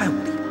在是太无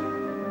礼了。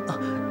啊，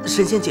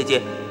神仙姐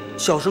姐，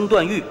小生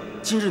段誉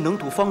今日能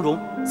睹芳容，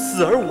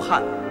死而无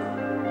憾。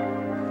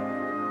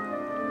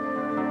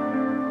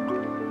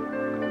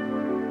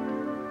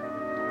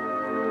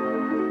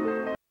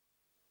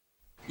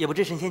也不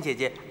知神仙姐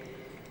姐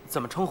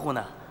怎么称呼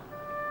呢？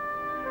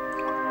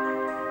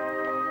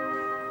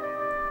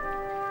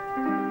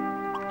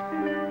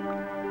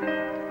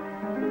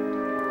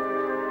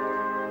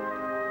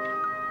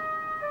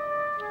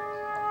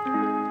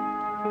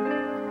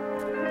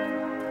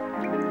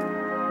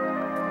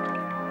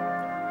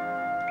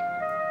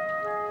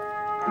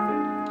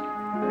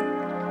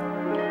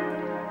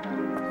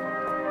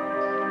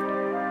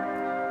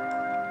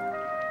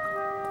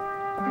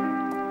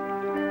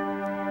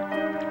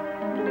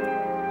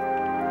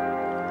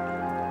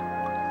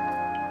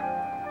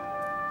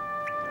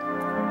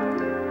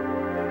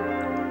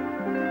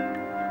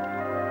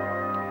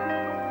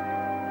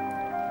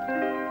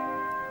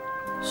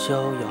逍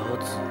遥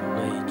子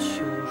谓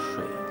秋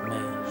水媚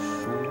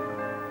书。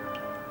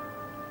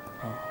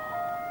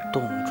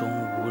洞中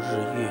无日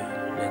月，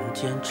人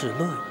间至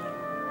乐也。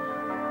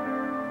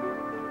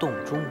洞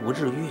中无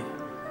日月，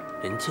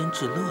人间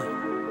至乐也。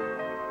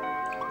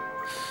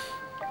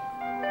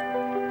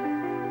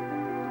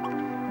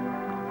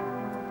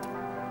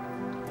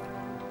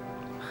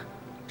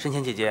神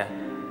仙姐姐，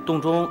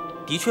洞中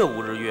的确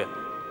无日月，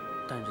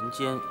但人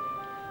间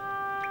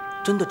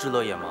真的至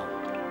乐也吗？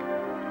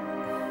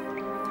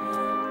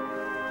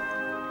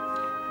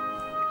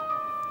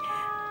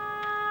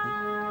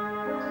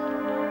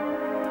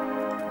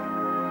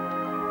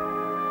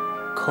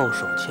叩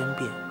首千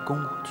遍，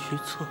供我驱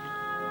策。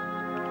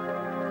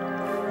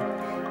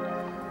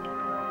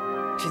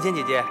神仙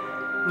姐姐，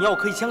你要我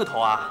可以牵个头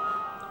啊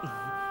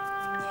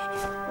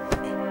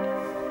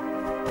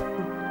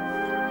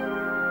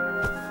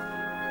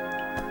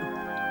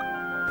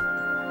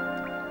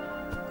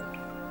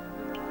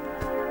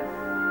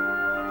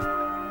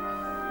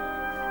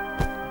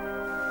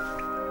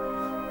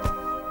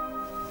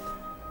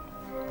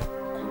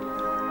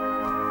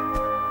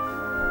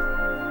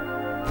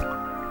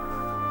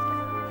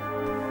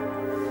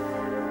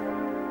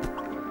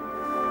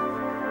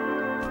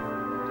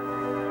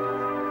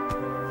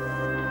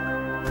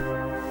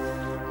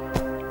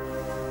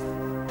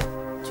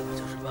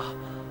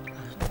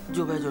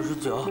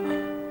？999、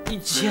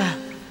1000，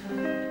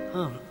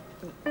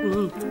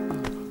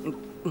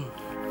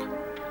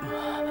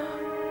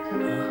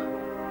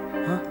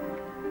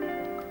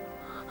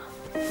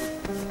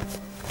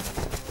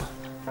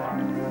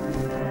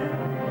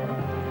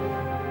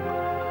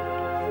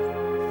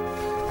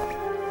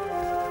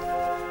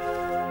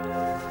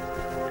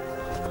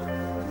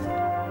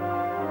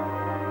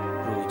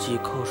汝既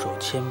叩首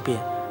千遍，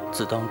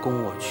自当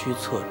供我驱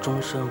策，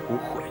终身无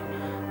悔。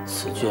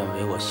此卷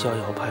为我逍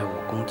遥派武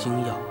功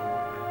精要，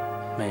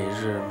每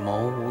日谋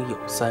武有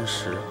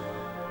30，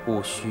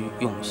务须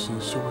用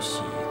心修习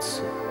一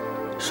次。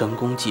神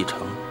功既成，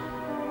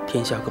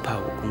天下各派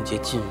武功皆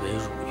尽为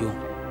汝用。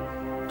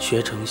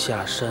学成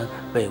下山，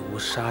为吾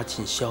杀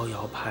尽逍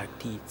遥派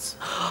弟子。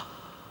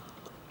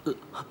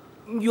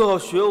又要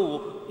学武，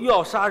又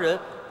要杀人，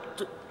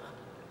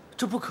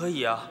这不可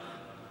以啊！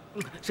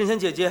神仙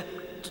姐姐，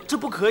这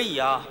不可以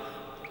啊！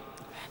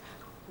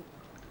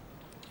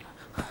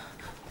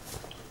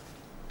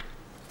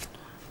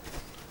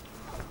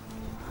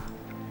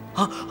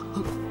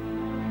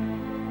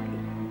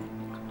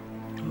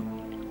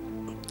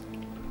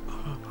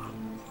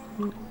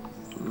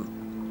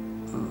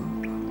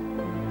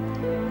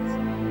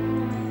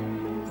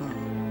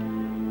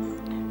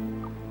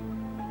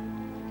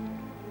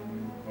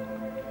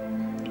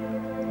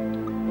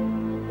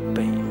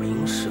北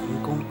冥神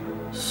功，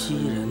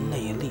西人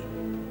内力，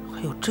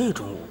还有这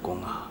种武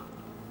功啊！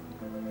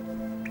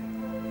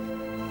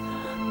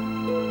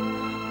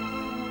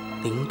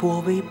凌波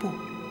微步，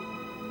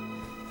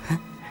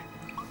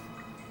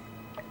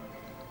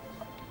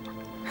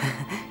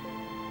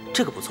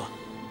这个不错，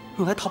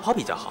用来逃跑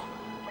比较好。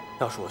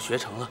要是我学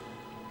成了，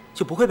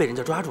就不会被人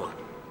家抓住了。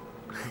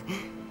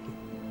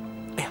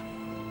哎呀，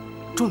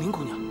钟灵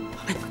姑娘，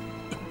哎，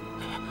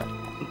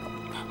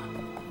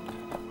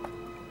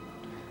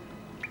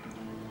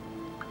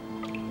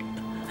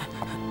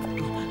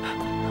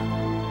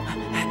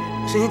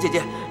神仙姐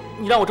姐，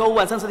你让我朝5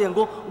晚3次练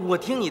功，我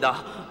听你的。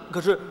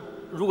可是，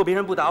如果别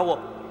人不打我，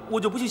我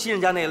就不去吸人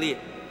家内力。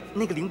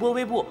那个凌波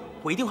微步，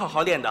我一定好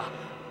好练的。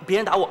别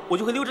人打我，我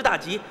就会溜之大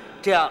吉，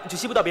这样就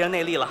吸不到别人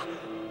内力了。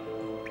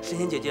神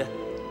仙姐姐，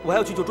我还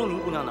要去救钟灵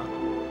姑娘呢。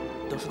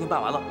等事情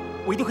办完了，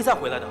我一定会再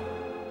回来的。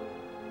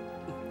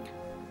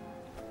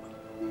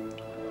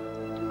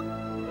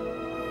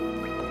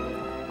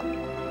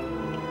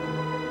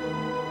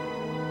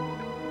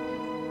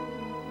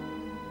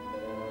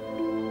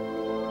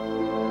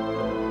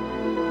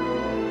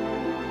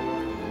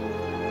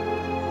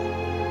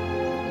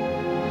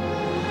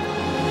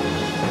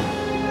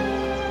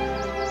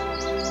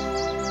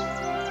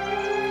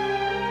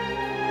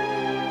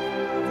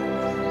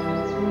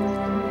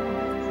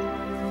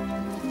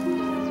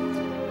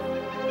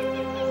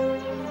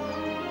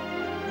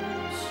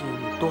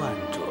断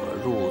者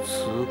入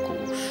此谷，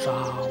杀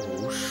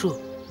无赦。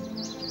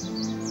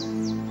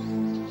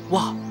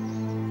哇，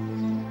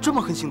这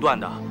么狠姓段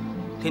的，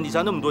天底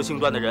下那么多姓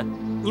段的人，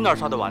你哪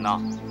杀得完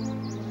呢？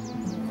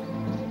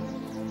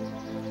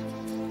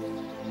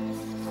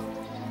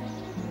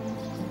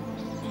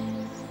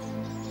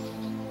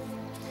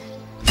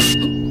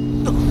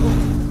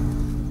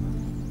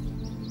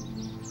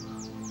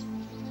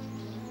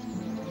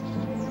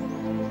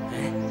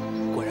哎，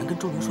果然跟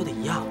钟灵说的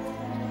一样。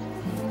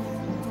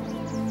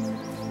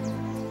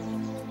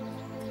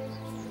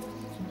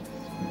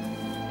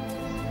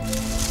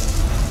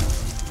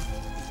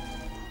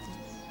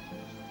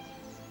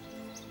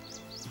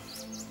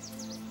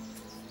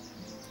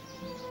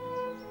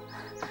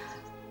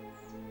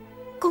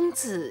公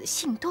子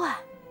姓段。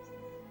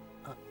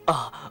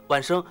啊，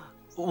晚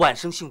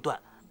生姓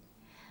段。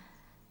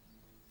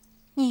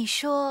你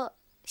说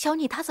小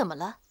女她怎么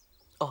了？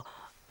哦，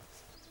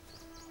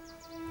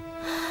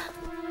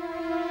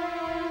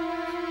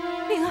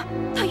灵儿，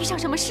她遇上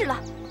什么事了？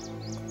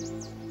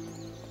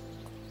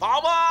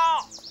宝宝！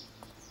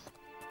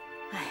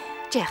哎呀，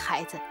这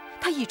孩子，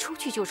他一出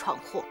去就闯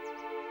祸。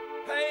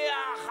哎呀，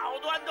好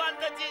端端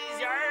的进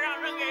贤儿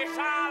让人给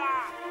杀了。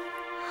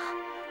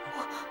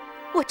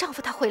我丈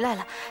夫他回来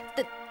了，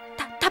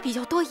他比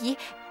较多疑。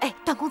哎，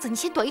段公子，你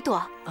先躲一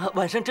躲。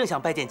晚生正想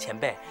拜见前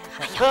辈。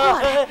哎呀，过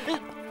来！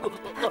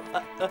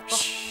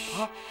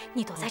嘘，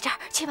你躲在这儿，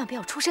千万不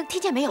要出声，听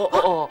见没有？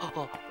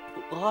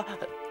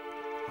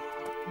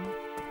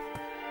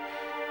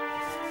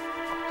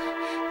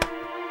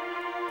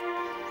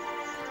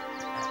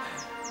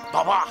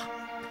宝宝，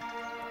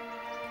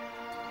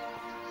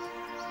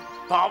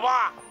宝宝，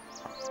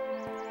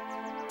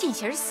进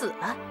贤儿死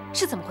了，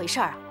是怎么回事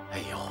啊？哎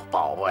呦，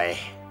宝贝！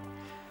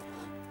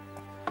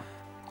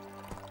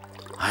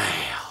哎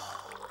呦，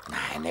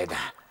奶奶的，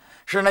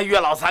是那岳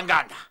老三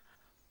干的。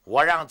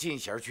我让进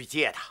喜儿去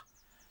接他，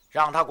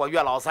让他管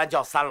岳老三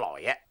叫三老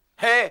爷。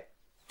嘿，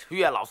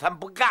岳老三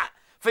不干，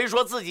非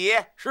说自己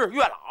是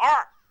岳老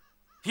二，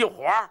一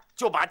会儿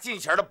就把进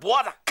喜儿的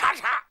脖子咔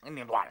嚓给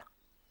拧断了。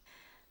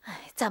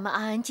哎，咱们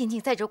安安静静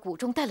在这谷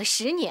中待了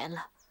10年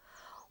了，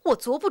我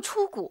足不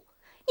出谷。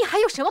你还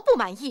有什么不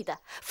满意的？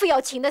非要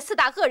请那4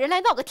大恶人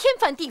来闹个天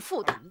翻地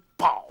覆的？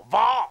宝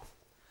宝，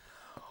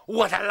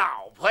我的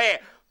老婆，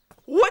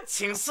我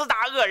请4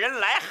大恶人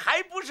来，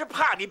还不是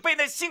怕你被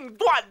那姓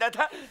段的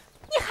他？你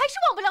还是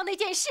忘不了那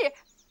件事，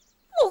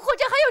我活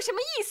着还有什么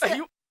意思？哎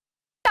呦，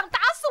想打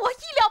死我，一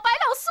了百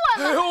了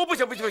算了。哎呦，不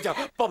行，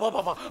宝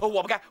宝，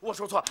我不该，我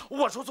说错了。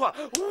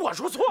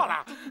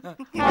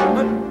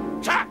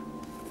谁？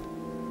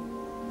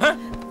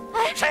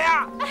谁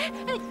呀？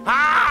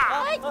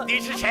你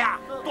是谁呀？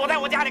躲在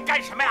我家里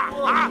干什么呀？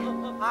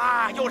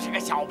又是个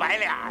小白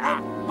脸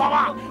啊！宝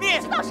宝，你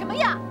知道什么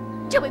呀？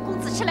这位公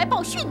子是来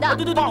报讯的。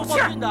对，报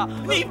讯的。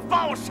你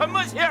报什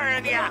么信儿啊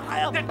你？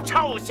这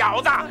臭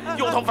小子，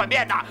油头粉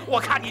面的，我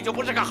看你就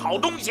不是个好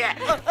东西。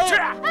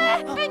是。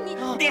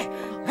你，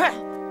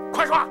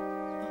快说，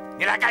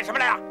你来干什么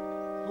来了？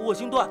我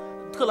姓段，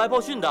特来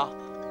报讯的。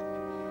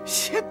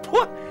姓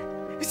段，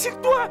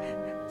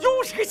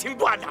又是个姓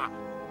段的。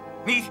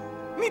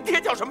你爹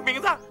叫什么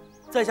名字？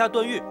在下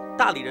段誉，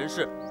大理人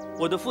士。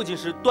我的父亲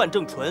是段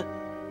正淳。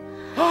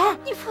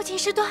你父亲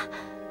是段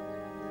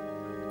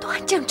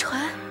正淳？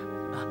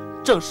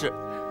正是。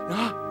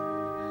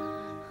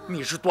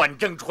你是段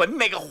正淳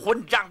那个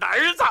混账的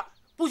儿子！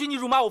不许你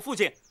辱骂我父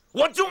亲！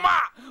我就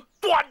骂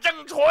段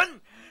正淳，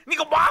你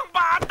个王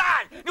八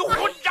蛋，你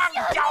混账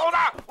小子！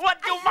我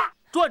就骂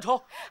朱万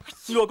仇，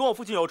你若跟我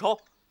父亲有仇，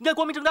应该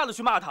光明正大的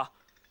去骂他。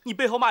你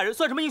背后骂人，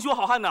算什么英雄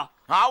好汉呢？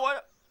啊，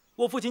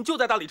我父亲就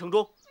在大理城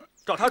中，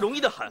找他容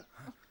易的很。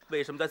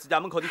为什么在自家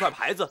门口那块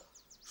牌子，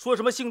说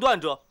什么姓段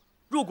者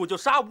入谷就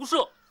杀无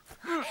赦？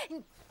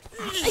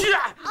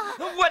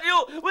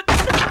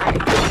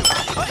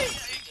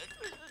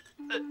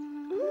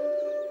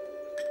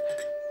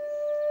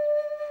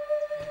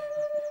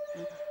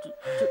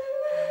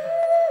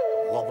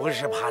我不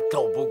是怕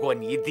斗不过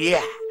你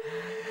爹，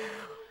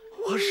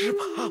我是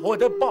怕我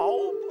的宝宝。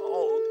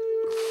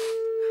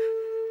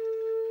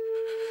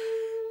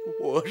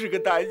我是个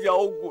胆小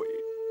鬼，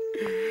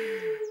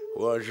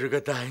我是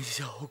个胆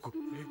小鬼，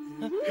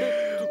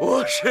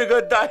我是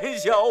个胆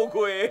小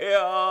鬼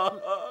啊！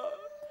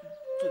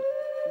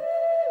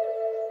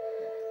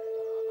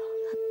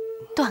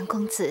段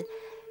公子，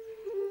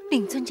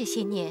令尊这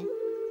些年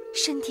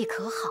身体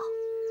可好？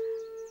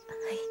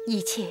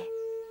一切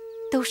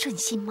都顺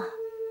心吗？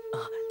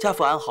家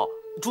父安好，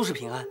诸事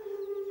平安。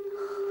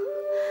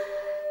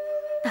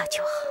那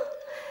就好，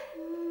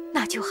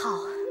那就好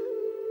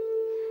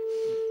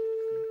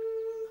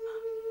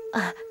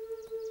啊！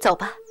走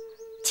吧，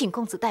请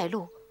公子带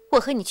路，我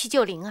和你去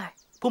救灵儿。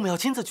伯母要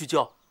亲自去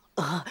救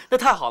啊，那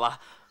太好了。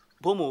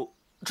伯母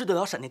治得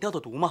了闪电貂的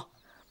毒吗？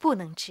不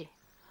能治。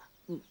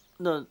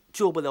那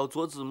救不了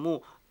佐子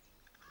木，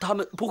他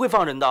们不会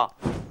放人的。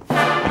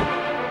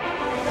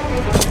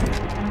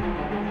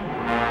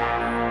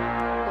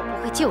我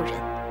不会救人，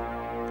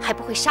还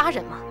不会杀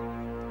人吗？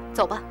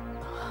走吧。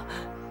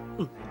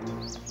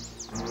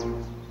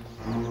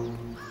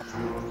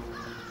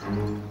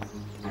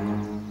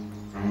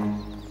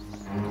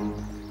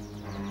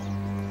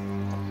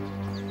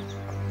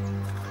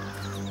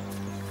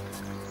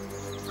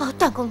哦，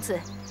段公子，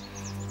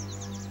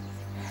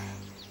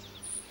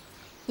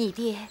你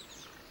爹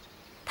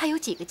他有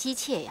几个姬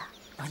妾呀？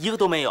一个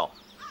都没有，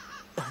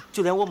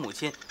就连我母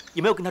亲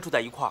也没有跟他住在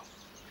一块儿。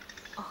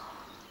哦，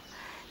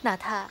那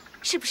他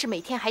是不是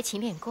每天还勤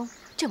练功？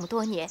这么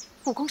多年，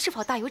武功是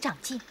否大有长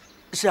进？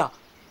是啊，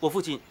我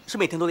父亲是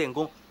每天都练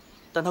功，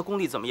但他功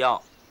力怎么样，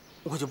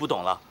我就不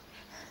懂了。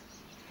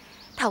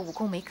他武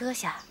功没搁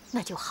下，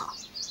那就好。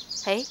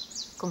哎，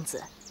公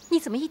子，你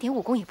怎么一点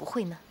武功也不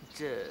会呢？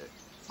这，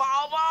宝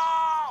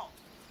宝，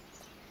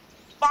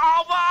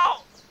宝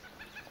宝。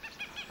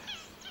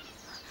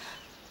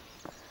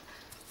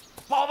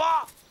宝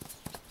宝，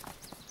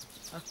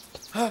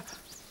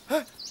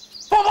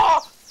宝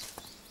宝！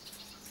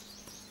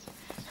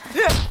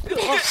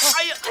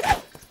哎呀！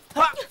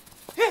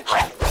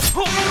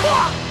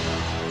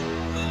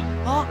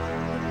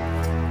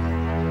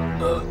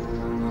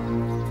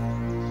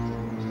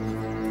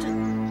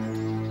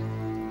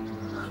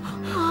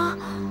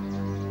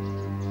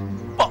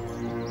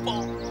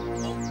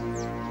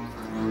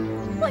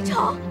万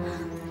仇！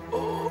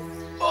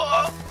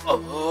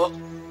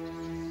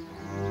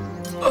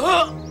宝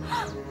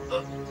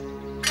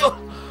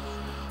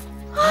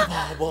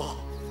宝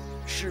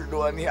，10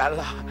多年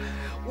了，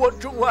我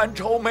钟万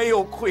仇没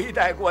有亏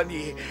待过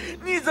你，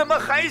你怎么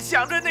还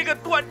想着那个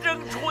段正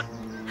淳？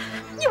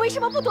你为什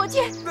么不躲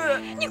剑？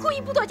你故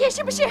意不躲剑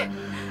是不是？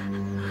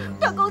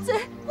段公子，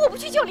我不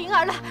去救灵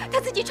儿了，他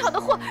自己闯的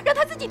祸，让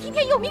他自己听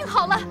天由命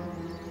好了。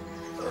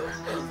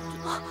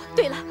哦，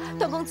对了，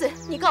段公子，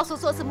你告诉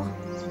佐子木，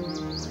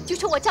就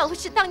说我丈夫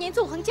是当年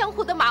纵横江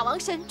湖的马王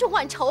神钟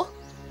万仇，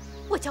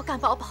我叫甘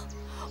宝宝，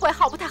外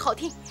号不太好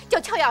听，叫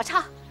俏雅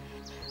叉。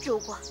如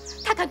果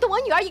他敢动我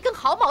女儿一根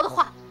毫毛的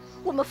话，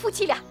我们夫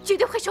妻俩绝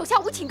对会手下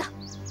无情的。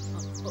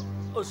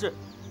是，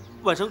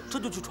晚上这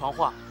就去传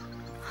话。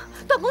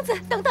段公子，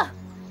等等。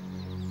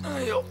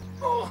哎呦，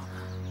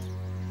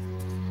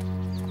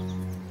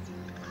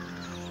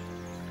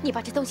你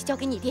把这东西交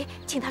给你爹，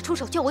请他出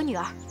手救我女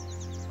儿。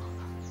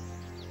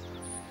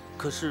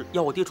可是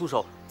要我爹出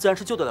手，自然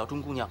是救得了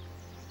钟姑娘，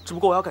只不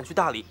过我要赶去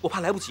大理，我怕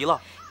来不及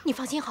了。你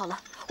放心好了，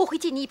我会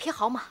借你一匹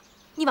好马，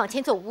你往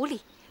前走5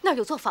里，那儿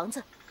有座房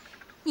子。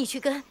你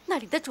去跟那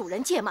里的主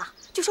人借马，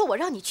就说我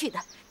让你去的。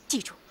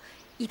记住，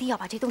一定要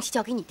把这东西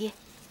交给你爹。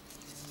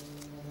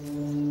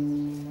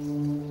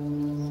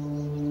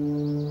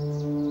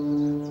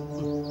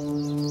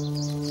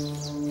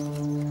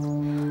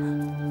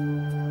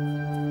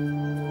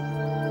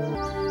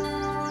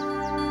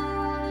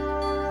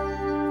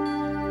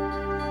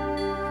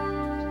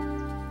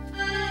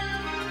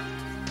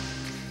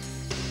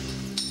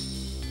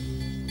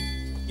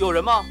有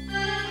人吗？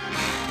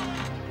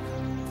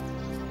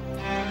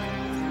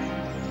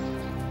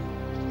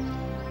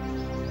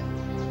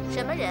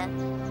什么人？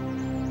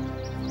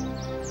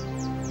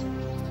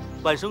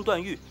晚生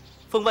段誉，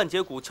奉万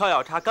劫谷敲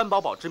咬叉甘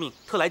宝宝之命，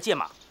特来借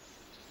马。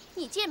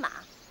你借马？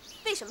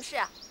为什么事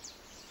啊？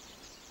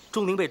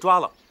钟灵被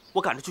抓了，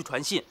我赶着去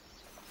传信。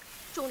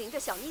钟灵这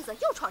小妮子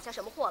又闯下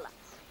什么祸了？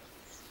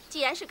既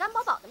然是甘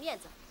宝宝的面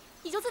子，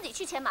你就自己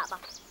去牵马吧。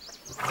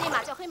这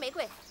马叫黑玫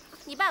瑰，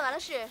你办完了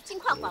事尽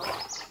快还我，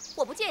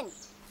我不见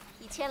你。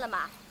你牵了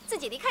马，自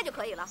己离开就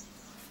可以了。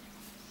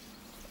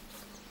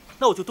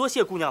那我就多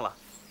谢姑娘了。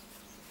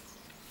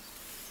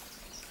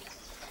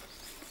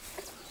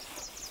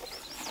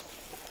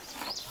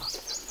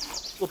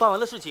我办完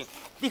了事情，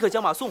立刻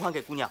将马送还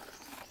给姑娘。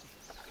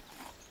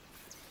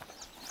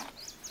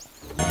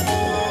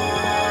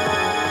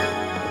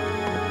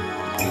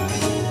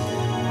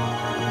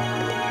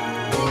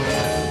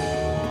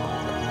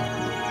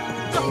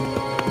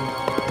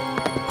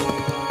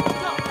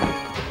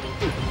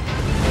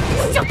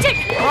小贱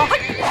人！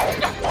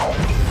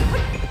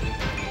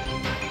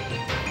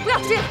不要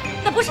追了，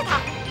那不是他，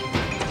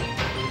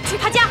去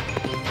他家。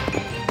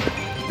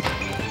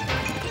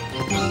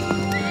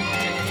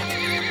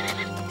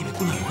那位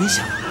姑娘有危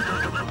险了，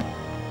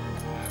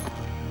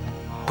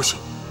不行，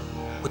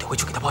我得回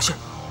去给她报信儿。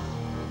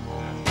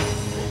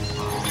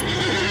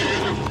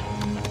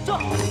这。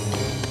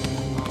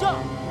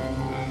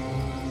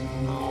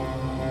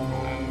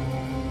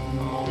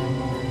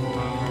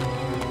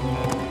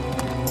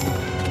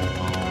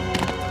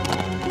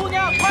姑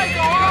娘，快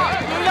走啊！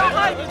有人要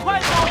害你，快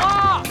走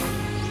啊！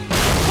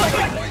快！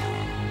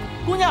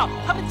姑娘，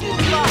他们进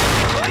去了。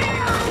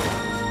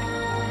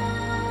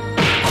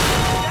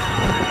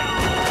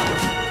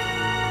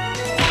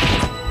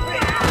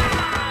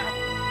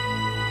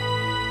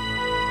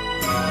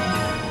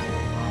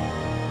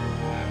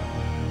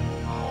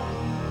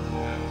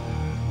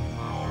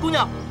姑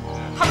娘，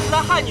他们是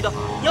来害你的，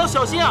你要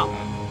小心啊！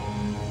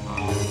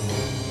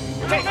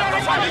这下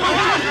来，下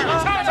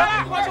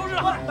来，快收拾！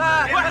快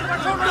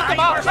收拾！干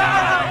嘛？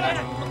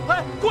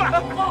快过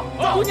来！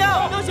姑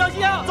娘要小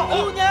心啊！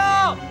姑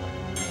娘，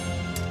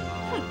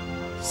哼，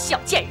小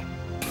贱人，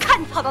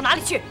看你跑到哪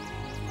里去！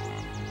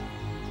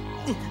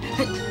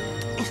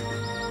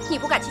你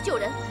不赶去救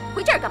人，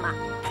回这儿干嘛？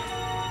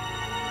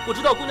我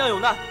知道姑娘有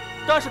难，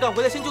当然是赶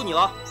回来先救你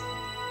了。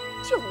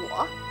救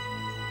我？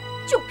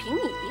就凭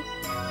你？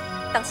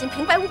当心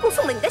平白无故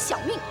送了你的小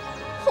命，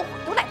后悔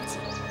都来不及。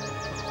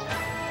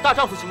大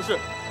丈夫行事，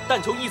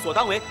但求义所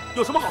当为，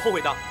有什么好后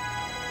悔的？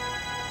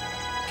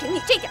凭你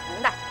这点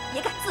能耐，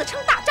也敢自称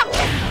大丈夫？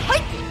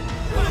嘿！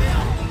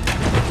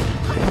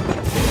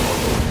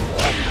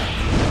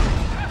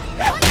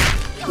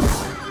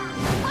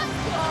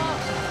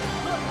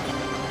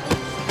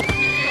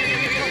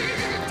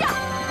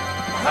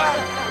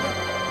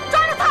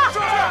抓住他！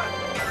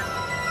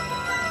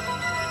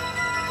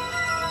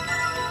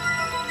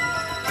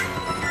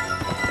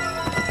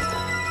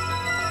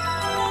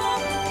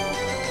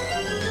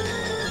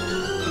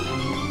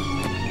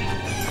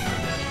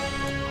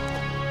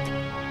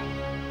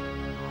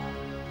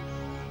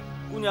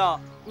姑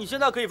娘，你现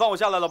在可以放我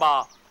下来了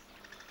吧？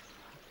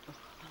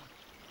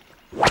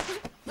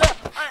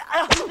哎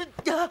呀！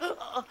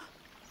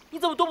你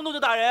怎么动不动就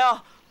打人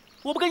啊？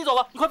我不跟你走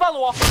了，你快放了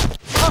我！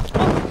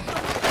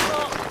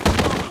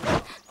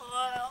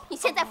你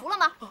现在服了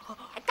吗？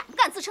还敢不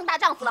敢自称大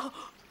丈夫了？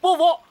不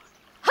服！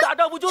大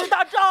丈夫就是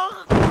大丈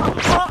夫！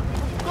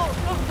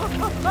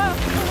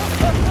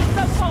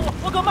再不放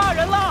我可骂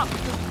人了！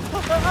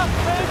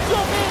救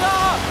命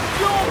啊！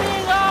救命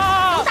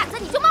啊！有胆子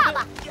你就骂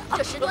吧！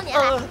这10多年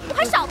来，我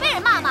还少被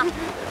人骂吗？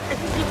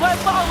你快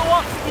放了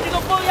我！你这个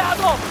疯丫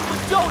头！我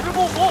就是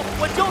不服！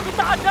我就是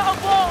大丈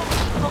夫！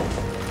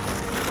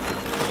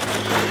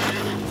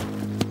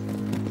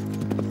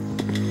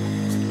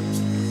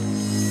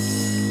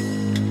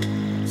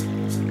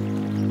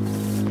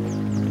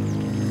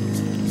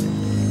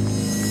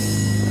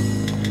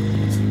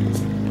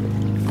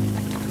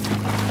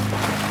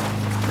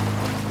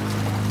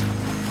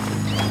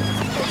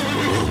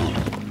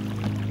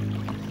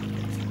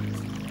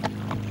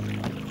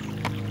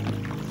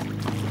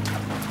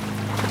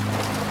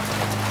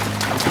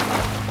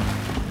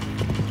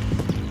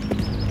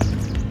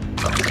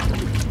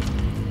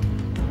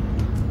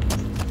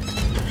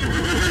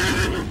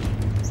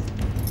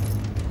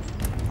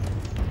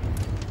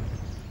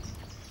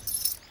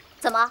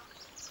怎么，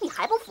你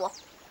还不服？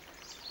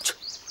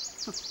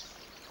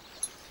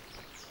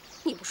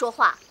你不说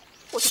话，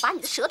我就把你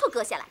的舌头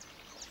割下来，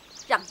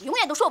让你永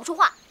远都说不出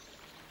话。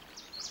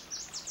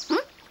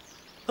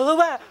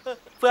喂，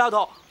疯丫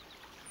头，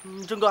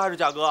你真割还是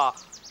假割啊？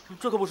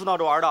这可不是闹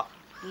着玩的。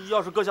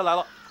要是割下来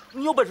了，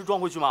你有本事装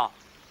回去吗？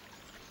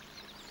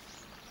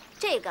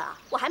这个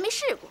我还没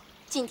试过，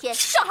今天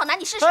正好拿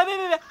你试试。哎，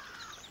别！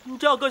你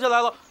这要割下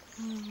来了，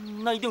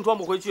那一定装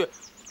不回去。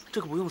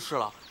这个不用试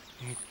了。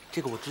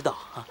这个我知道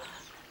啊，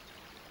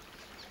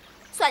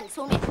算你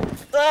聪明。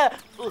哎，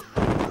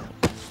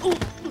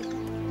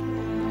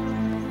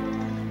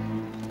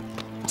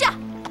这样。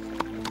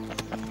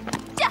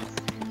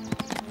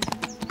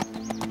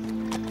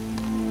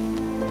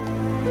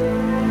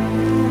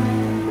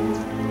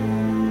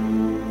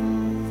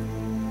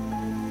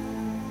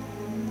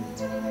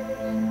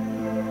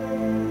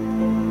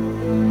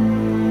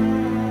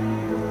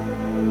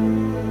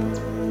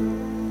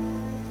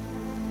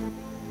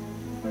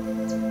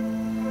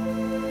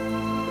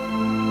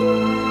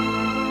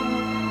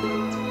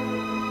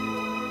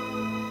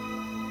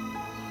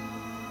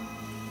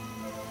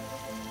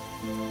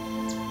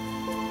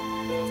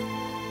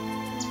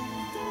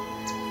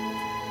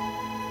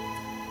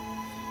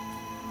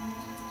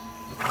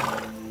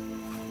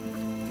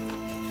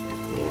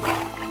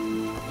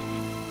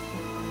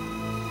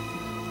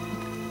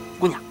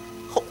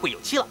会有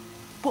妻了。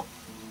不，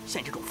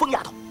像你这种疯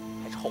丫头，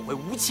还是后会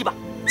无期吧。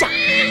嫁！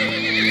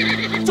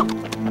就。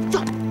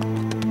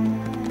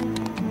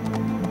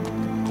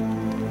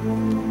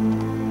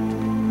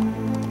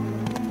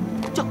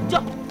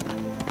叫！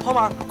跑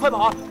马，快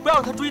跑，不要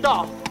让他追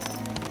到！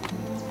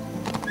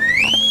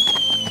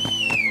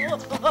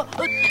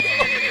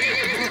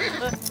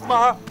马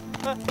儿，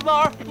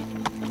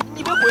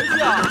你别回去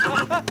啊！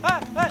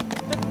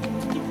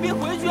你别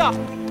回去啊！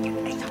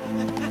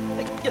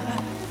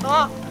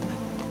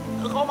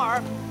好马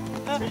儿，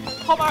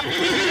好马儿，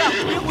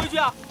别回去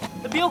啊！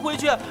别回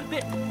去！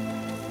别！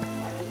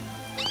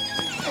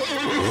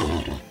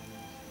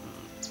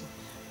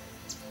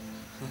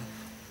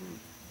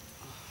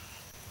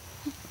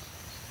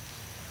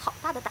好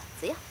大的胆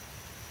子呀！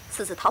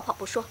私自逃跑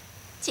不说，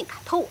竟敢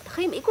偷我的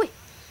黑玫瑰！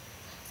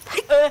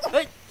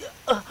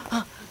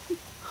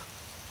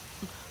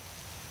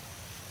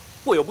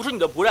我又不是你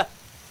的仆人，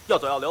要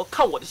走要留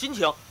看我的心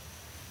情，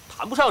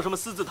谈不上什么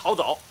私自逃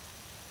走。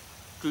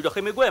至于这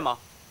黑玫瑰嘛，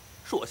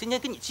是我先前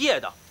跟你借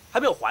的，还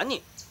没有还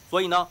你，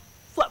所以呢，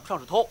算不上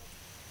是偷。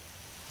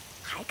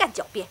还敢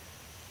狡辩？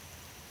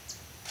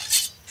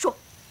说，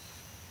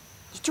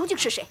你究竟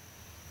是谁？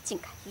竟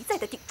敢一再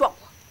的顶撞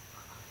我！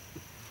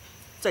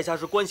在下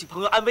是关系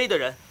朋友安危的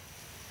人，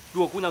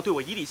如果姑娘对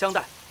我以礼相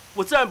待，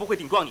我自然不会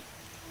顶撞你。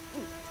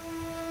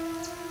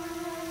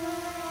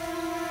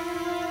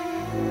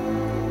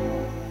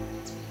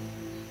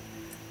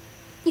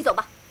你走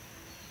吧，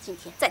今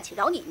天暂且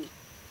饶你一命，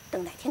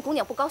等哪天姑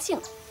娘不高兴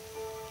了，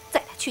再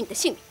来取你的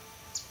性命。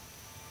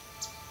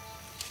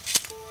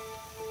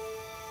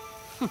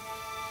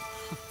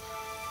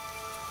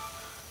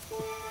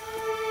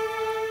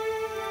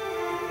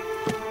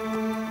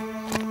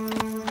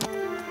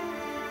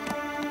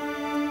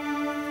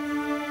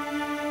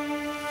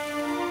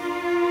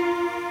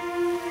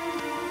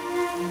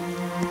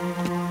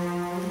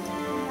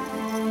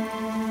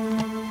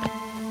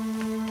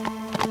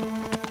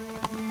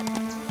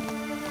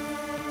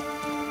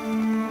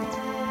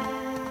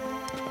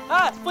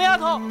疯丫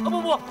头，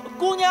不，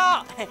姑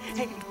娘，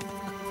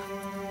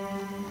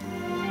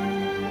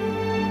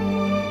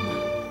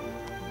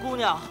姑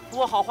娘，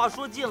我好话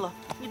说尽了，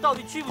你到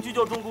底去不去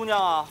救钟姑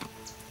娘啊？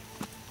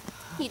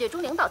你对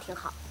钟灵倒挺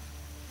好，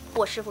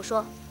我师父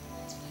说，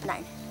男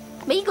人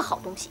没一个好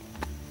东西，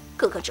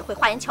个个只会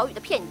花言巧语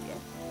的骗女人，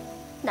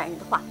男人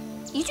的话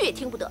一句也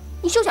听不得。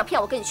你休想骗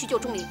我跟你去救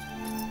钟灵！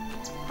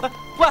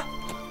喂，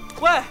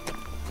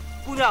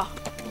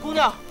姑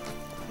娘，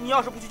你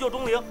要是不去救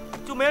钟灵，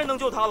就没人能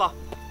救她了。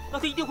那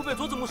他一定会被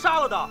佐子木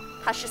杀了的。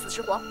他是死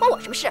是活，关我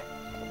什么事？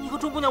你和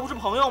钟姑娘不是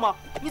朋友吗？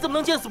你怎么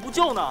能见死不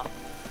救呢？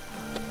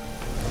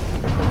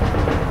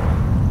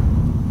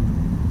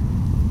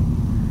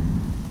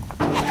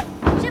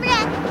是不是？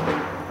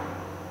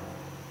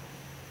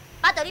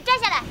把斗笠摘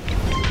下来。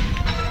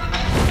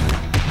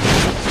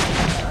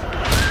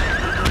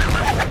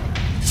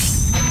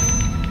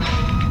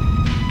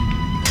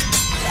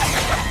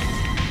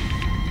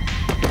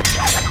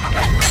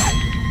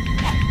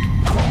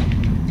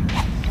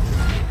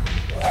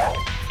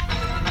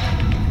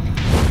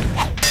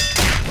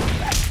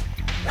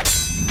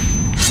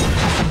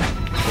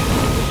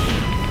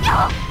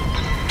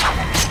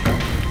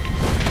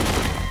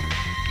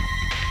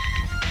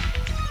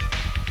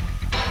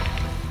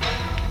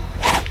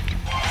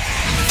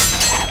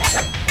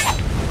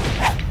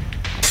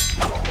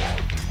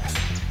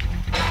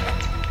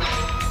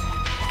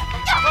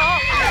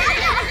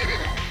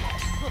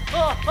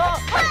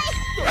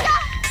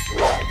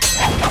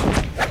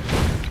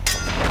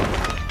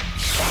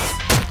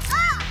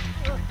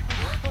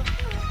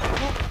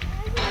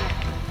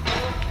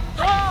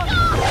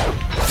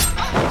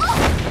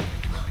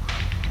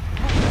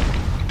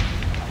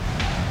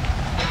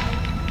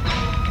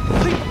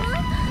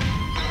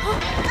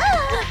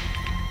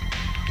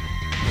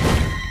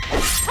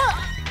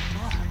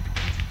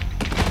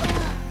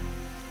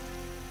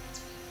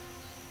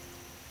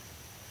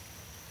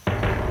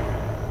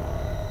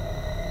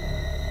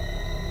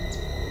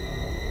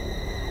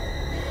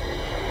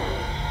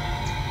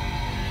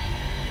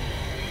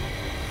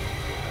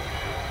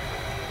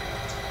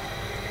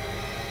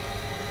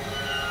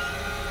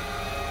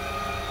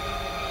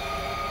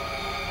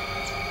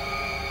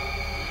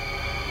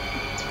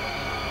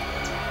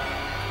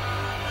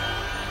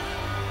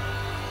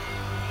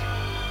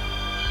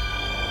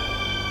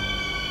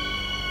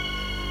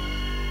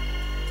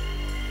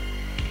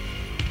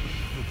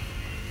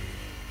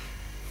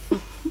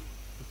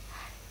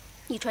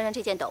你穿上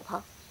这件斗篷，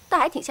倒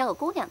还挺像个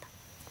姑娘的。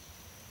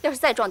要是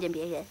再撞见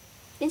别人，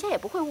人家也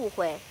不会误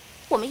会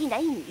我们一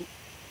男一女。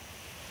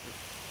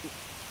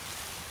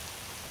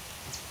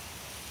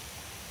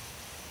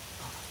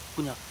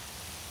姑娘，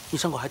你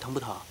伤口还疼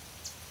不疼？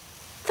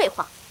废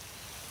话，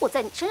我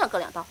在你身上割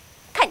2刀，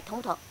看你疼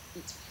不疼。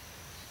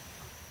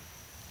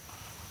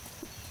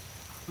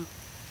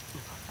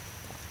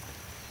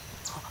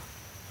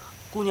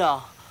姑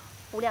娘，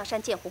无量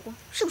山剑湖宫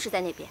是不是在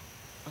那边？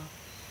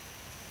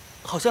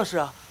好像是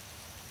啊。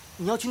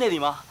你要去那里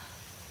吗？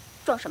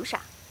装什么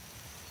傻？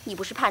你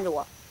不是盼着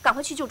我赶赶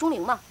快去救钟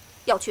灵嘛！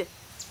要去，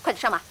快点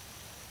上马。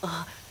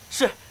啊，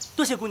是，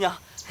多谢姑娘。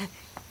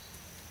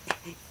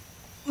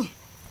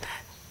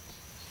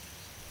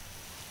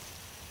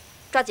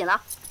抓紧了。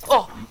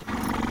哦。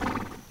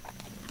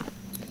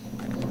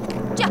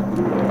这样，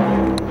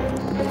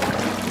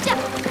这样，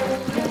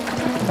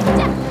这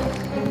样。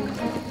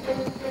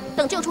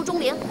等救出钟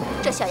灵，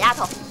这小丫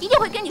头一定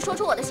会跟你说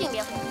出我的姓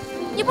名，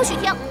你不许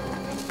听。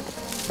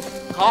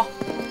好，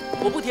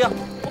我不听，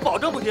我保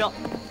证不听。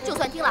就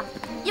算听了，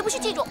也不许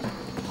记住。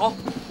好，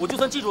我就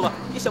算记住了，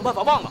也想办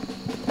法忘了。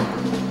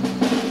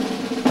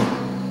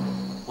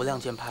无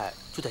量剑派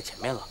就在前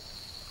面了，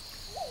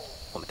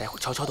我们待会儿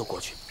悄悄地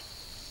过去，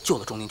救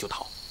了钟灵就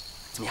逃，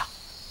怎么样？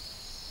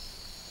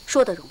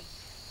说得容易。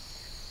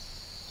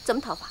怎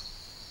么逃法？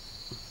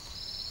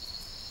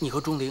你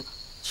和钟灵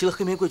骑了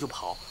黑玫瑰就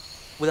跑，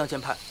无量剑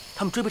派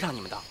他们追不上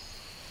你们的。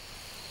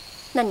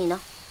那你呢？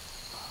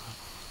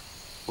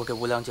我给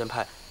无量剑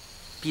派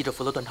逼着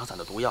服了断肠散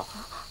的毒药。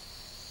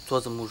佐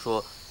子木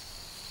说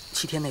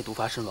7天内毒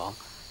发身亡，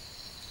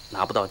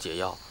拿不到解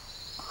药，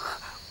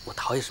我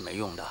逃也是没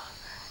用的。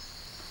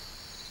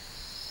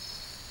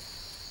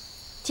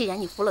既然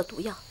你服了毒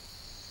药，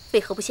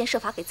为何不先设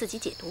法给自己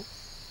解毒，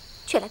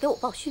却来给我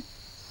报讯？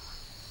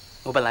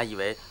我本来以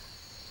为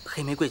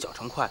黑玫瑰脚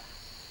程快，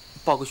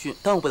报个讯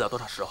耽误不了多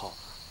少时候。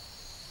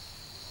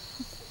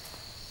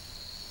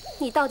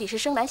你到底是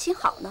生来心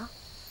好呢，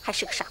还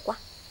是个傻瓜？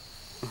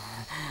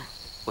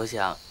我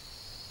想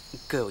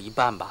各有一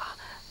半吧。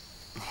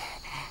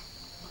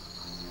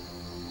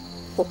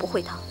我不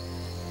会逃，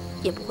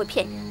也不会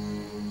骗人。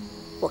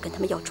我跟他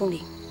们要钟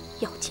灵，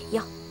要解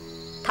药，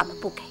他们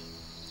不给，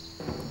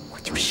我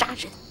就杀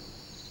人，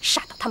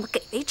杀到他们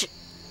给为止。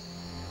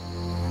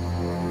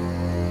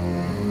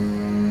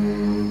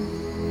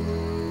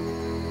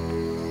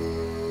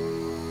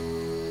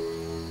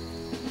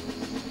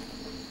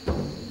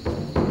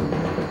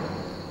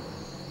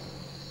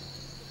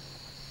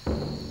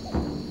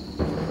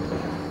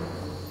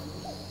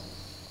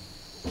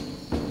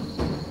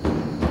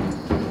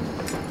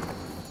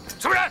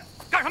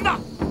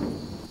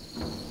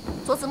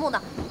子木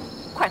呢？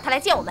快让他来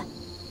见我们！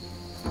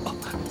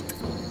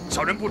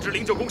小人不知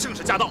灵鹫宫圣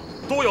使驾到，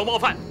多有冒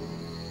犯，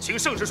请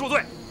圣使恕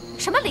罪。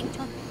什么灵？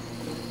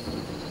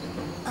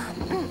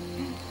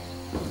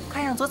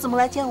快让佐子木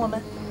来见我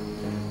们。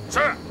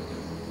是。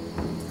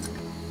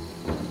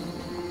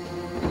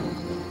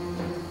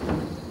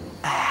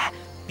哎，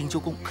灵鹫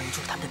宫可能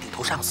就是他们的顶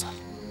头上司。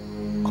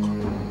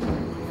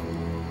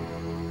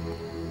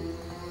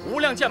无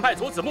量剑派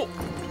佐子木，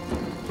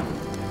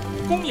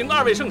恭迎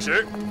2位圣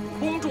使。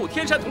恭祝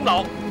天山童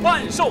姥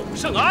万寿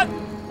圣安，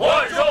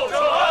万寿圣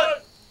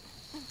安。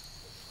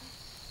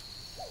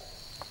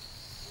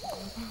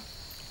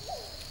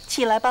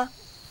起来吧。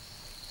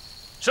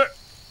是。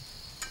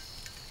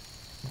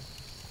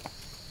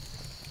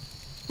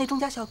那钟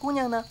家小姑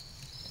娘呢？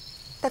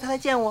带她来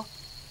见我。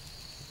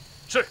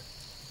是。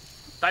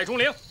带钟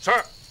灵。是。放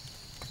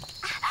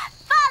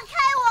开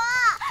我！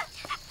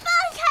放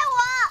开我！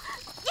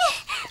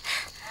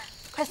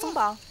快松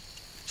绑。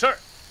是。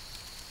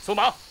松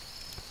绑。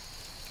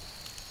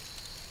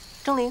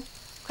钟灵，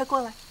快过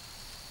来！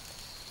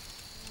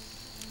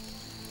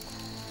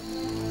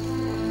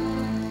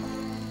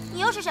你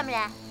又是什么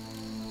人？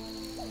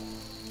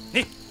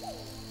你，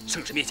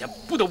圣旨面前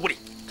不得无礼，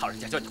老人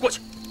家叫你过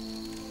去。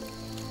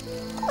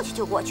过去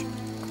就过去。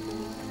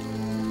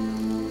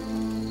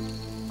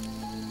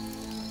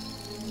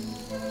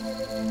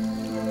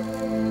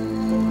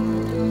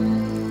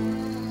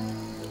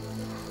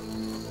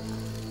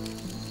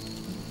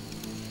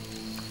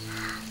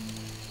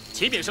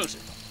启禀圣使。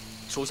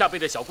属下被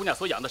这小姑娘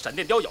所养的闪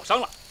电貂咬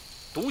伤了，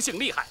毒性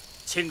厉害，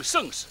请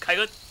圣使开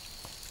恩。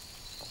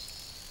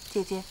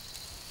姐姐，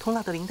童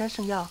姥的灵丹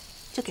圣药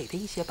就给他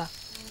一些吧。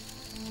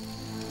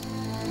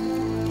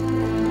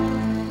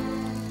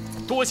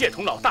多谢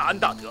童姥大恩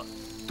大德，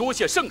多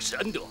谢圣使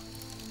恩德。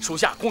属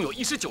下共有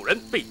19人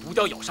被毒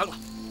貂咬伤了。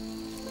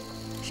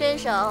伸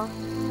手。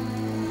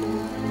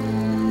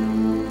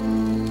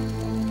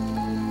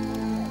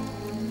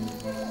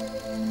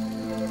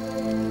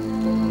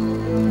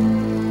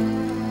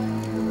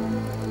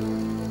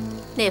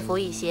内服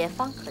一些，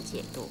方可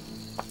解毒。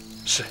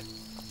是。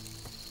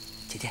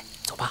姐姐，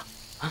走吧。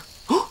啊！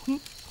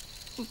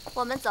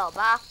我们走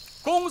吧。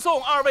恭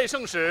送2位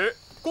圣使，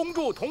恭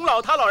祝童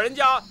姥他老人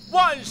家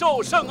万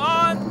寿圣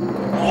安。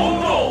恭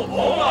祝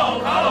童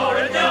姥他老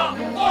人家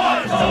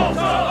万寿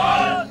圣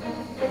安。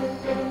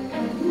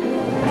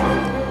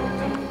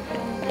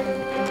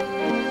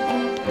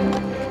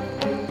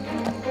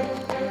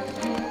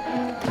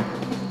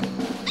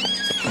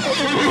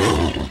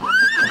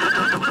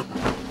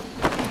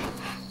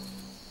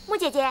木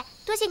姐姐，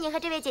多谢您和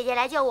这位姐姐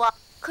来救我，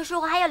可是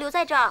我还要留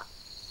在这儿。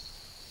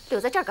留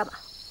在这儿干嘛？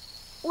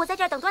我在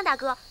这儿等段大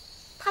哥，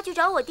他去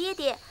找我爹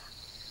爹，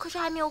可是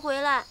还没有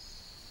回来。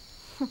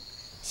哼，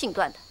姓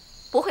段的，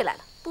不会来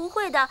了。不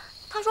会的，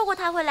他说过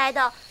他会来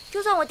的，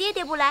就算我爹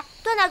爹不来，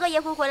段大哥也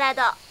会回来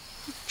的。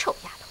臭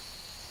丫头，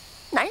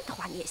男人的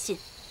话你也信？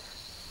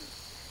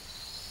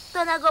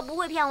段大哥不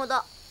会骗我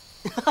的，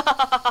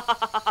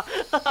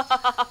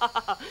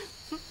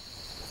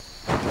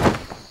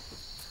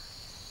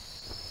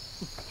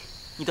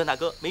你段大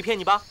哥没骗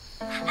你吧？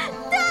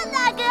段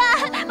大哥，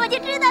我就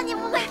知道你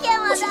不会骗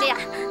我的。不是这样。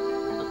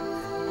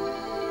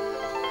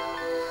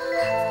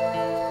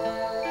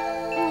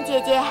姐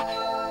姐，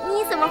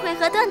你怎么会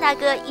和段大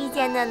哥遇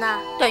见的呢？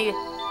段誉，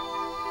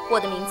我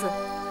的名字，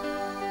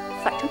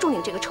反正钟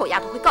灵这个臭丫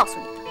头会告诉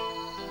你的。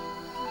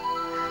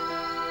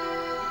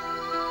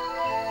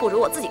不如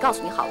我自己告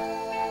诉你好了，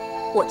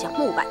我叫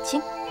穆婉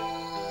清。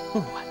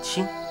穆婉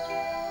清，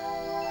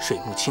水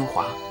木清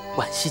华，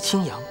惋惜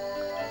清扬。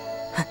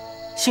哼，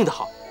姓得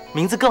好，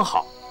名字更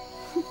好。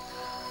哼，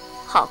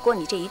好过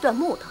你这一段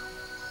木头，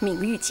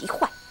名誉极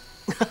坏。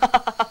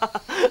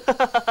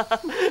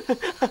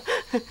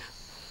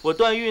我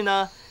段誉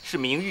呢，是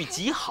名誉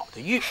极好的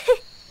誉。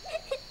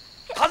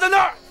他在那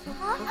儿，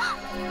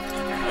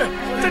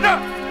在这儿，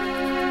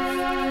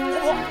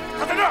婆婆，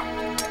他在这儿。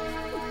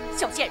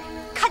小贱人，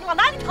看你往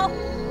哪里跑！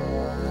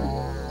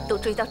都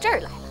追到这儿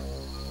来了，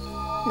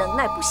能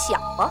耐不小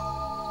啊！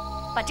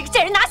把这个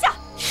贱人拿下！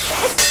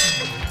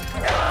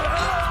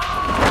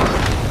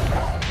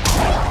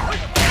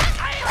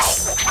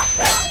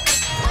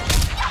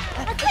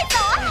快走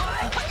啊！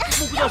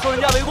穆姑娘受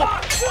人家围攻，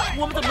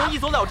我们怎么能一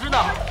走了之呢？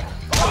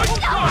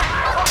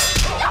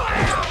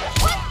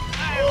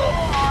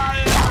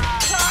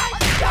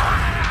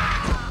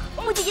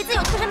穆姐姐自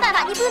有脱身办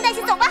法，你不用担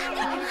心，走吧。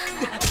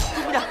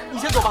穆姑娘，你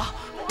先走吧。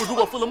我如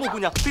果负了穆姑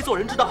娘，非做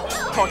人之道，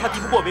怕她敌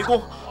不过围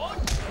攻，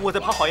我再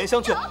把好言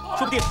相劝，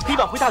说不定可以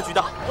挽回大局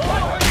的。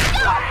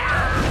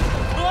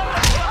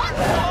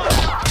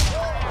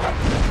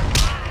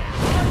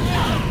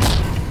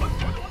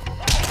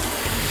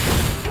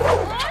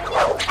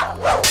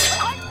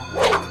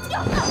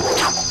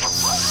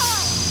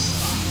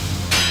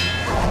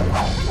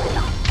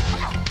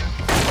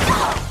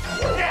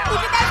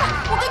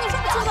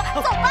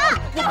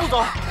我不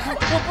走，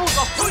我不走。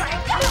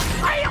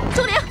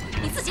钟灵，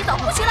你自己走，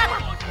不许拉他。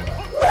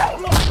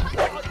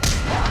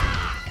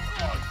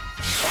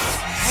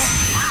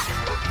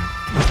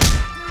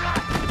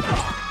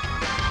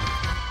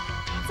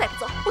再不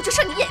走，我就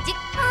射你眼睛。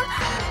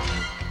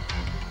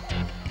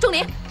钟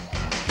灵，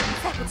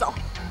再不走，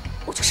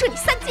我就射你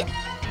3箭。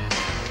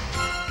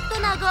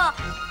段大哥，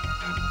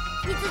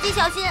你自己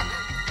小心。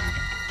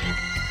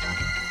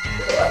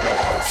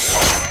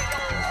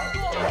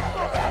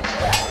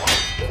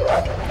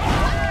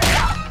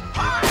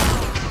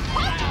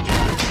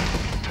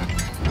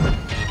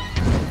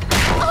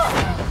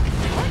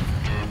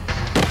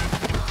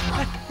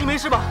哎，你没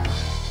事吧？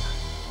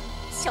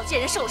小贱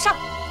人受了伤，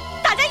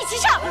大家一起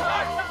上！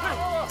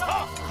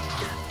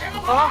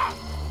啊？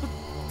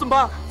怎么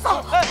办？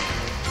走！哎！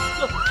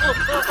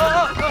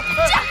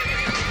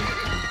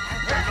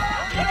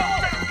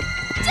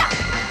驾！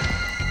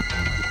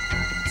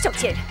小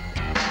贱人，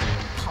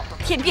跑到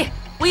天边，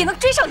我也能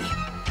追上你。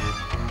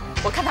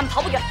我看他们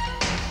逃不远，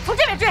从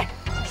这边追。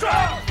是。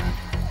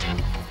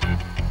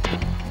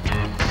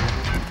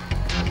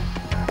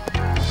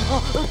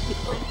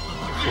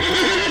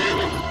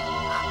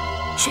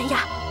悬崖，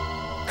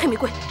黑玫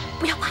瑰，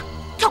不要怕，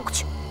跳过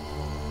去。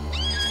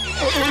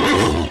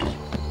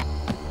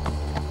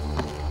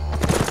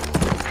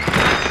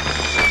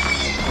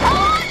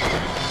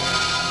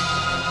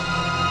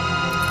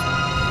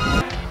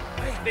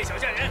那小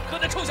贱人和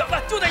那臭小子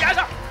就在崖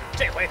上，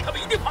这回他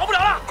们一定跑不了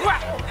了！快！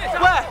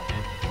喂，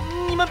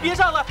你们别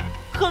上来，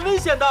很危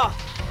险的。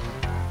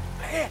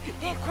哎，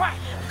快！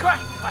哎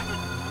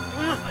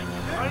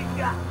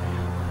呀！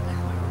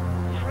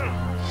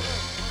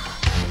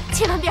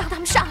千万别让他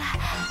们上来！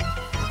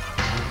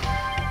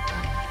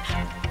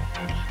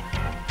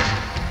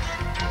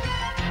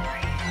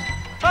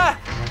哎，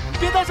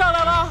别再上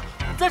来了，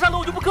再上来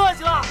我就不客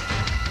气了。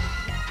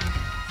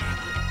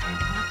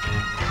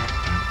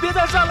别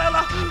再上来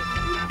了，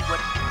我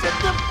真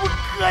的不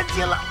客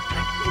气了。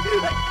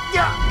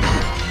呀！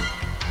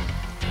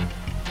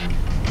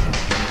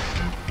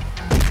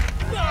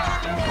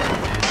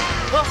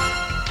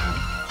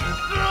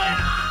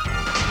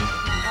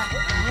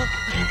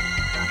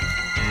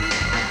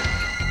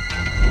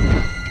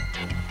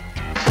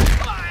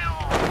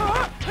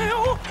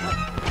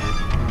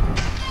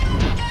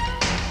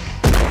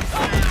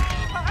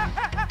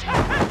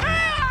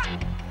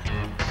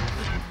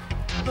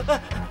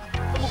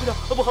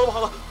不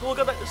好了！我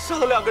刚才杀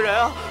了2个人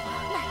啊！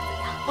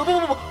不，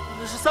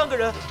是3个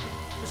人。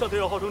上天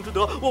有好生之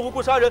德，我无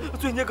故杀人，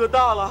罪孽可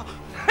大了。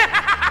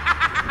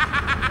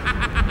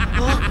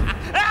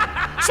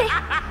谁？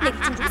那里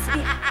竟如此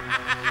厉害！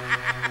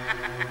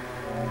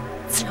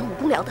此人武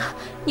功了得，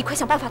你快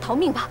想办法逃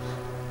命吧，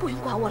不用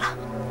管我了。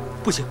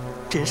不行，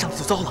这人上来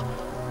就糟了。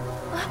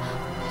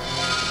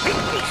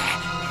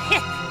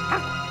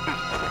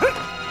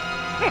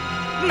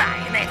奶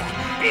奶的！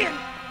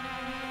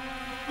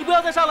你不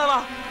要再上来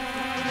了！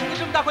你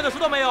这么大块的石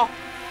头没有？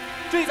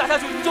这一砸下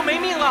去你就没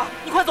命了！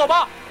你快走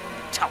吧！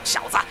臭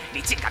小子，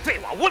你竟敢对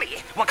我无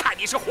礼！我看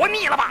你是活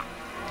腻了吧！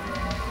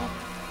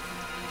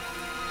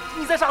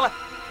你再上来，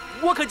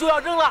我可就要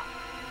扔了！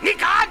你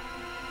敢！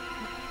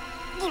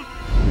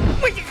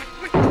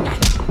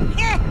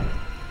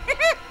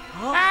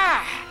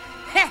哎，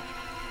嘿，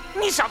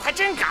你小子还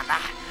真敢呐！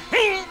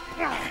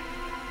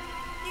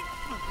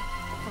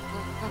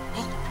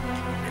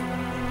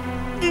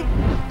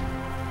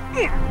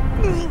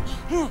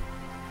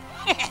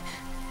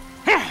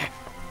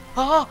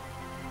啊！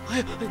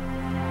哎，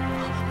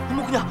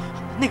木姑娘，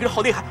那个人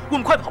好厉害，我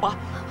们快跑吧！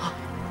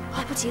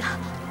来不及了，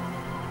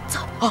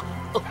走啊！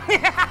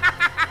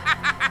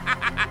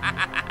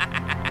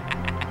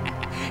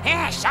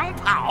哎，想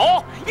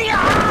跑呀！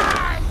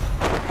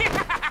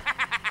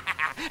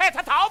哎，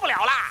他逃不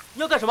了了。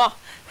你要干什么？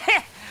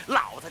嘿，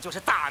老子就是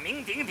大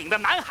名鼎鼎的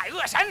南海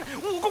恶神，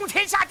武功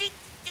天下第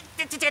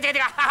这个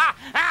哈哈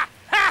啊！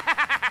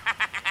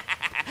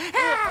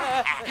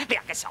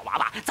两个小娃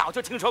娃早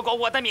就听说过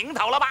我的名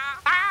头了吧？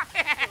啊！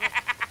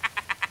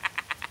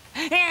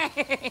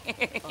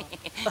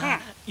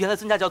原来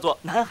尊家叫做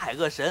南海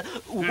恶神，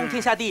武功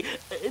天下第，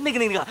那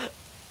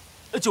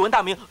个，久闻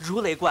大名，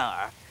如雷贯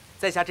耳。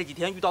在下这几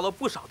天遇到了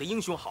不少的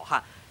英雄好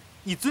汉，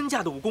以尊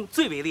家的武功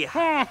最为厉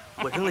害。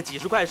我扔了几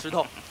十块石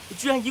头，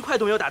居然1块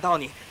都没有打到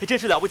你，真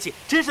是了不起，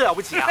真是了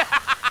不起啊！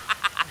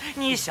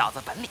你小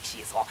子本领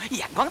细作，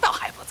眼光倒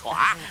还不错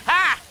啊！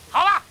啊，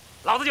好了，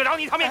老子就饶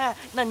你一条命。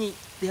那你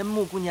连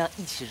木姑娘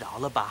一起饶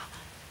了吧？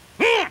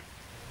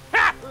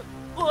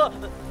我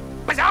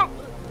不行，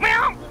没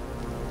有。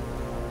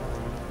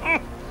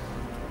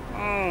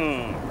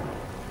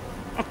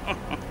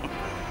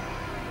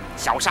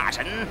小煞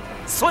神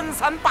孙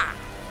三霸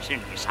是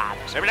你杀的，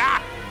是不是？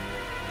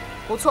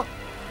不错。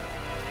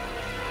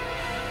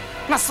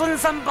那孙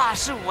三霸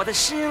是我的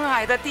心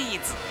爱的弟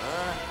子，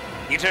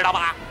你知道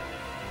吧？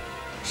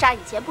杀以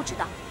前不知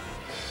道，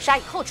杀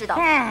以后知道。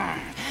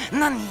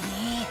那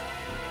你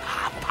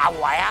怕不怕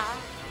我呀？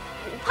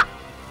不怕。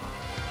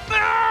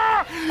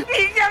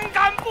你竟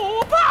敢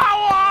不怕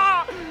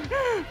我？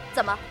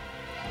怎么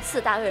，4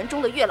大恶人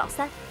中的岳老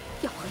三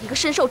要和一个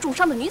身受重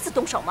伤的女子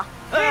动手吗？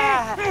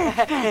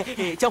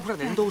江湖上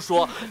的人都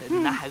说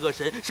南海恶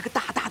神是个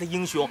大大的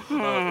英雄，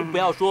不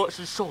要说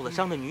是受了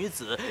伤的女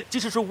子，即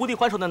使是无力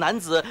还手的男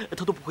子，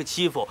他都不会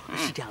欺负，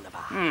是这样的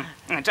吧？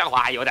这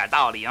话有点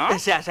道理啊。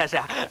是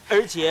啊，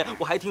而且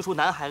我还听说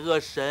南海恶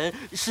神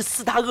是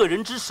4大恶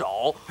人之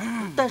首，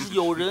但是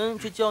有人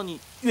却叫你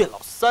岳老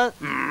三。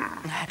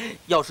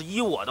要是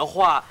依我的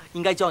话，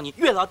应该叫你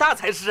岳老大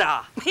才是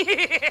啊。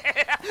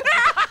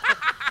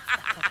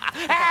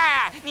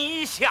哎，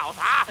你小子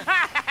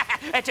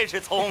真是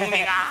聪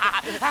明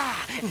啊！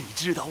你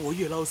知道我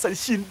岳老三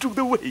心中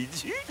的委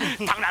屈。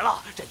当然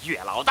了，这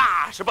岳老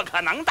大是不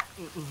可能的，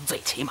最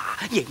起码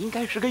也应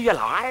该是个岳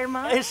老二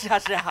吗？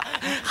是啊。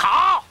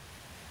好，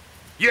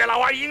岳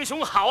老二英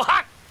雄好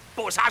汉，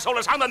不杀受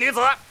了伤的女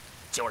子，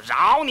就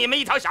饶你们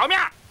一条小命。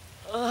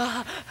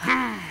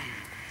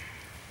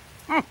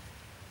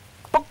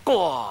不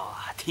过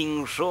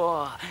听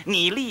说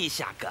你立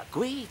下个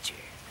规矩，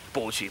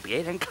不许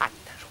别人看你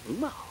的容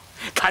貌，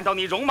看到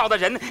你容貌的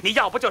人，你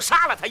要不就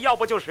杀了他，要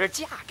不就是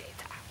嫁给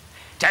他，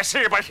这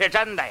是不是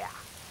真的呀？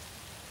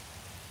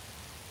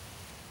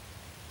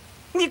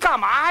你干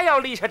嘛要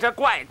立下这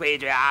怪规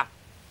矩啊？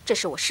这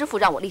是我师父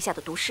让我立下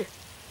的毒誓，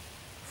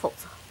否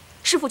则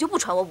师父就不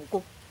传我武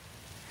功。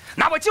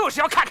那我就是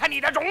要看看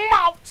你的容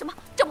貌。什么？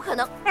这不可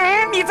能！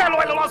你再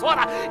啰里啰嗦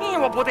的，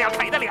我不但要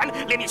看你的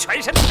脸，连你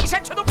全身底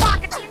线全都扒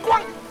个精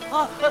光。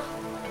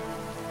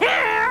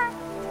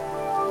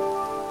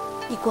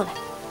你过来。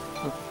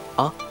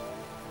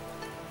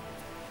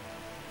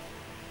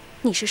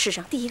你是世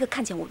上第一个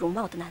看见我容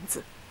貌的男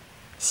子，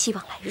希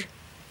望来日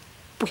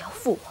不要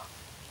负我。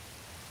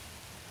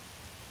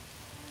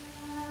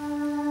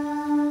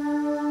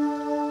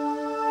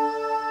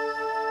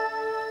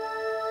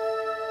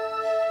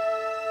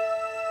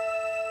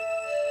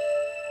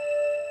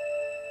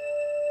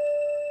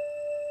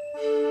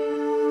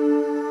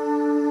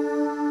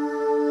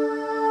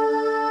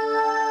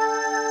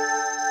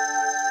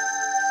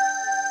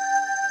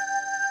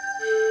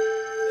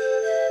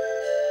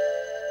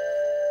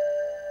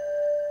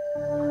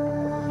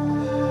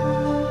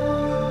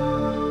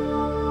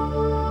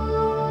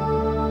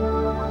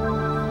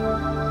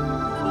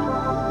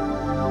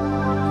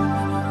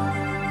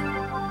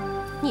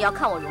你要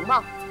看我容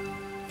貌，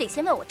得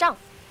先问我丈夫。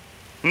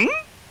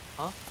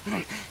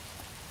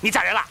你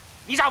嫁人了？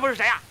你丈夫是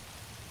谁呀？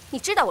你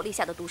知道我立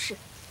下的毒誓，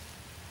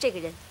这个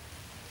人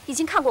已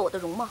经看过我的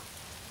容貌，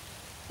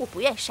我不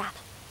愿意杀他，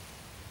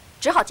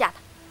只好嫁他。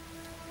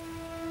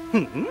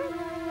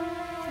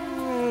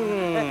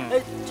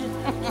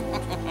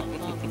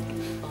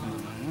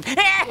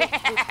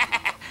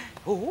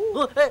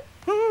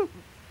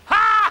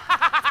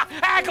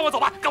跟我走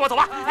吧，跟我走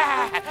吧！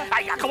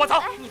哎呀，跟我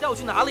走！你带我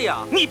去哪里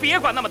呀？你别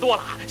管那么多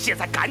了，现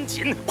在赶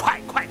紧快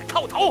的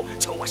叩头，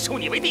求我收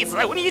你为弟子。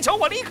你求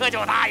我立刻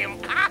就答应。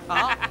这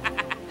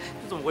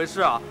怎么回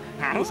事啊？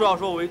一个说要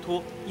收我为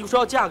徒，一个说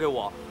要嫁给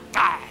我。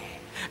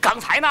刚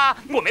才呢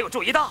我没有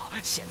注意到，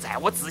现在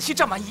我仔细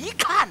这么一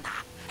看呐，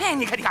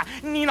你看，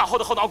你脑后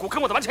的后脑骨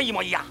跟我的完全一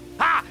模一样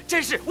啊！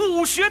真是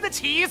武学的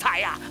奇才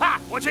呀！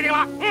我决定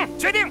了，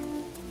决定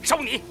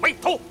收你为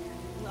徒。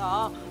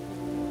啊！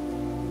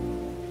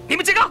你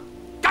们几个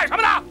干什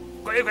么呢？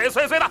鬼鬼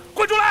祟祟的，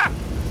滚出来！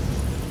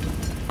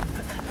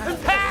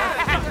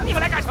你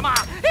们来干什么？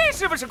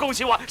是不是恭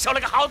喜我收了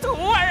个好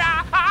徒儿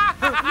啊？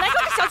来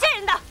抓个小贱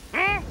人的！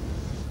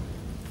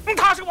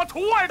她是我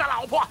徒儿的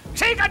老婆，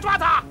谁敢抓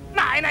她？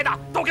奶奶的，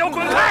都给我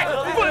滚开！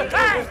滚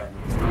开！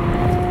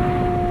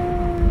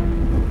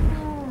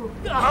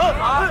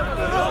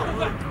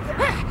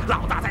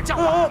老大在叫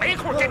我，没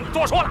空跟你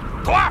多说了。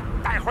徒儿，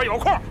待会儿有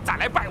空再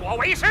来拜我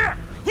为师。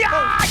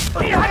呀！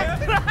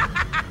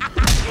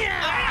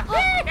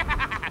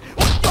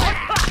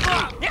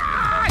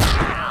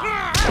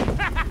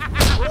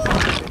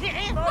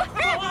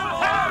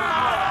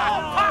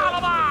怕了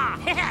吧？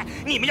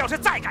你们要是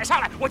再敢上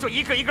来，我就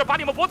一个一个把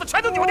你们脖子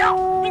全都扭掉！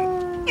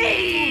哎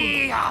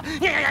呀！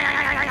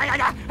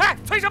哎，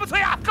催什么催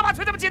啊？干嘛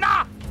催这么紧呢？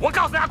我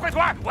告诉你啊，乖徒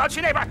儿，我要去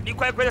那边，你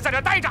乖乖的在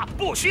这待着，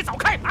不许走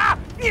开啊！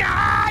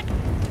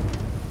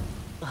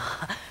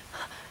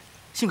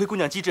幸亏姑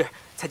娘机智，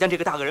才将这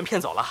个大恶人骗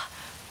走了。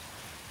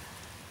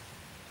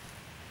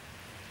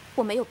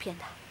我没有骗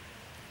他，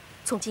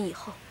从今以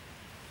后，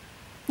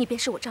你便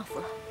是我丈夫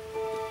了。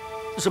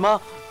什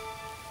么？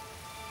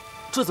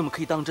这怎么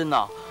可以当真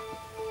呢？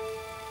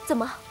怎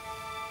么？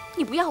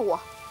你不要我？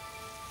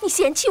你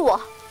嫌弃我？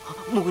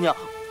穆姑娘，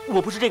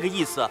我不是这个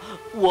意思，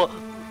我……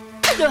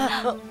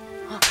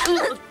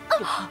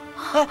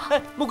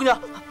哎，穆姑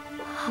娘，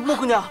穆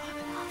姑娘，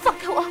放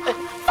开我！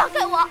放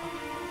开我！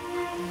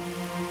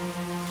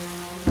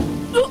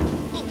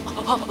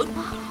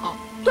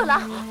段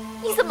郎，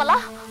你怎么了？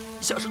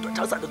像是断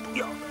肠散的毒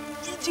药，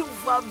已经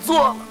发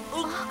作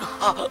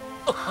了。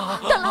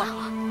段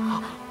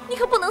郎，你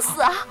可不能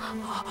死啊！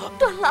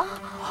段郎，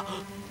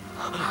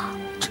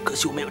只可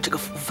惜我没有这个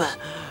福分。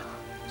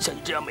像你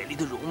这样美丽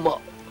的容貌，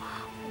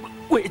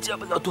我也见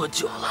不了多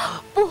久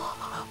了。不，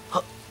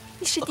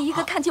你是第一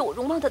个看见我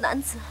容貌的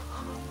男子。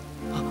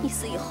你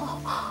死以后，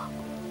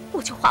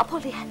我就划破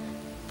脸，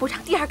不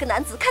让第二个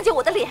男子看见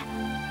我的脸。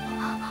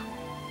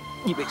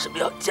你为什么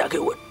要嫁给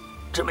我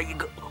这么一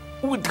个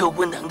无德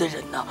无能的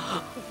人呢？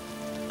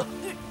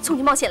从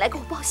你冒险来给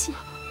我报信，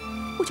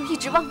我就一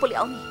直忘不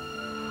了你。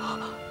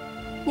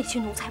那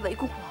群奴才围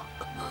攻我，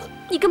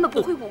你根本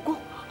不会武功，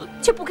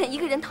却不肯一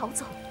个人逃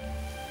走。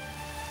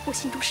我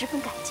心中十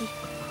分感激，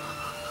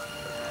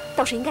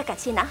倒是应该感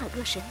谢南海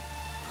恶神，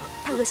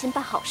他恶心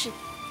办好事，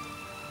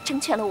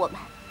成全了我们。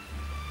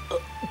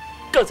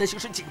刚才形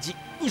势紧急，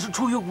你是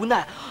出于无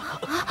奈。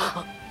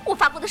我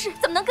发过的誓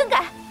怎么能更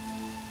改？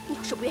你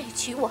要是不愿意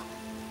娶我，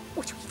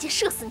我就一箭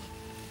射死你，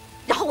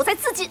然后我再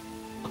自尽。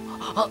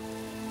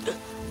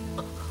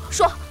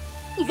说，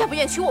你愿不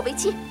愿意娶我为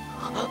妻？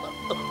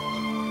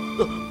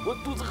我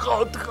肚子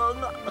好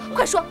疼啊！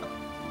快说，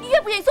你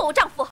愿不愿意做我丈夫？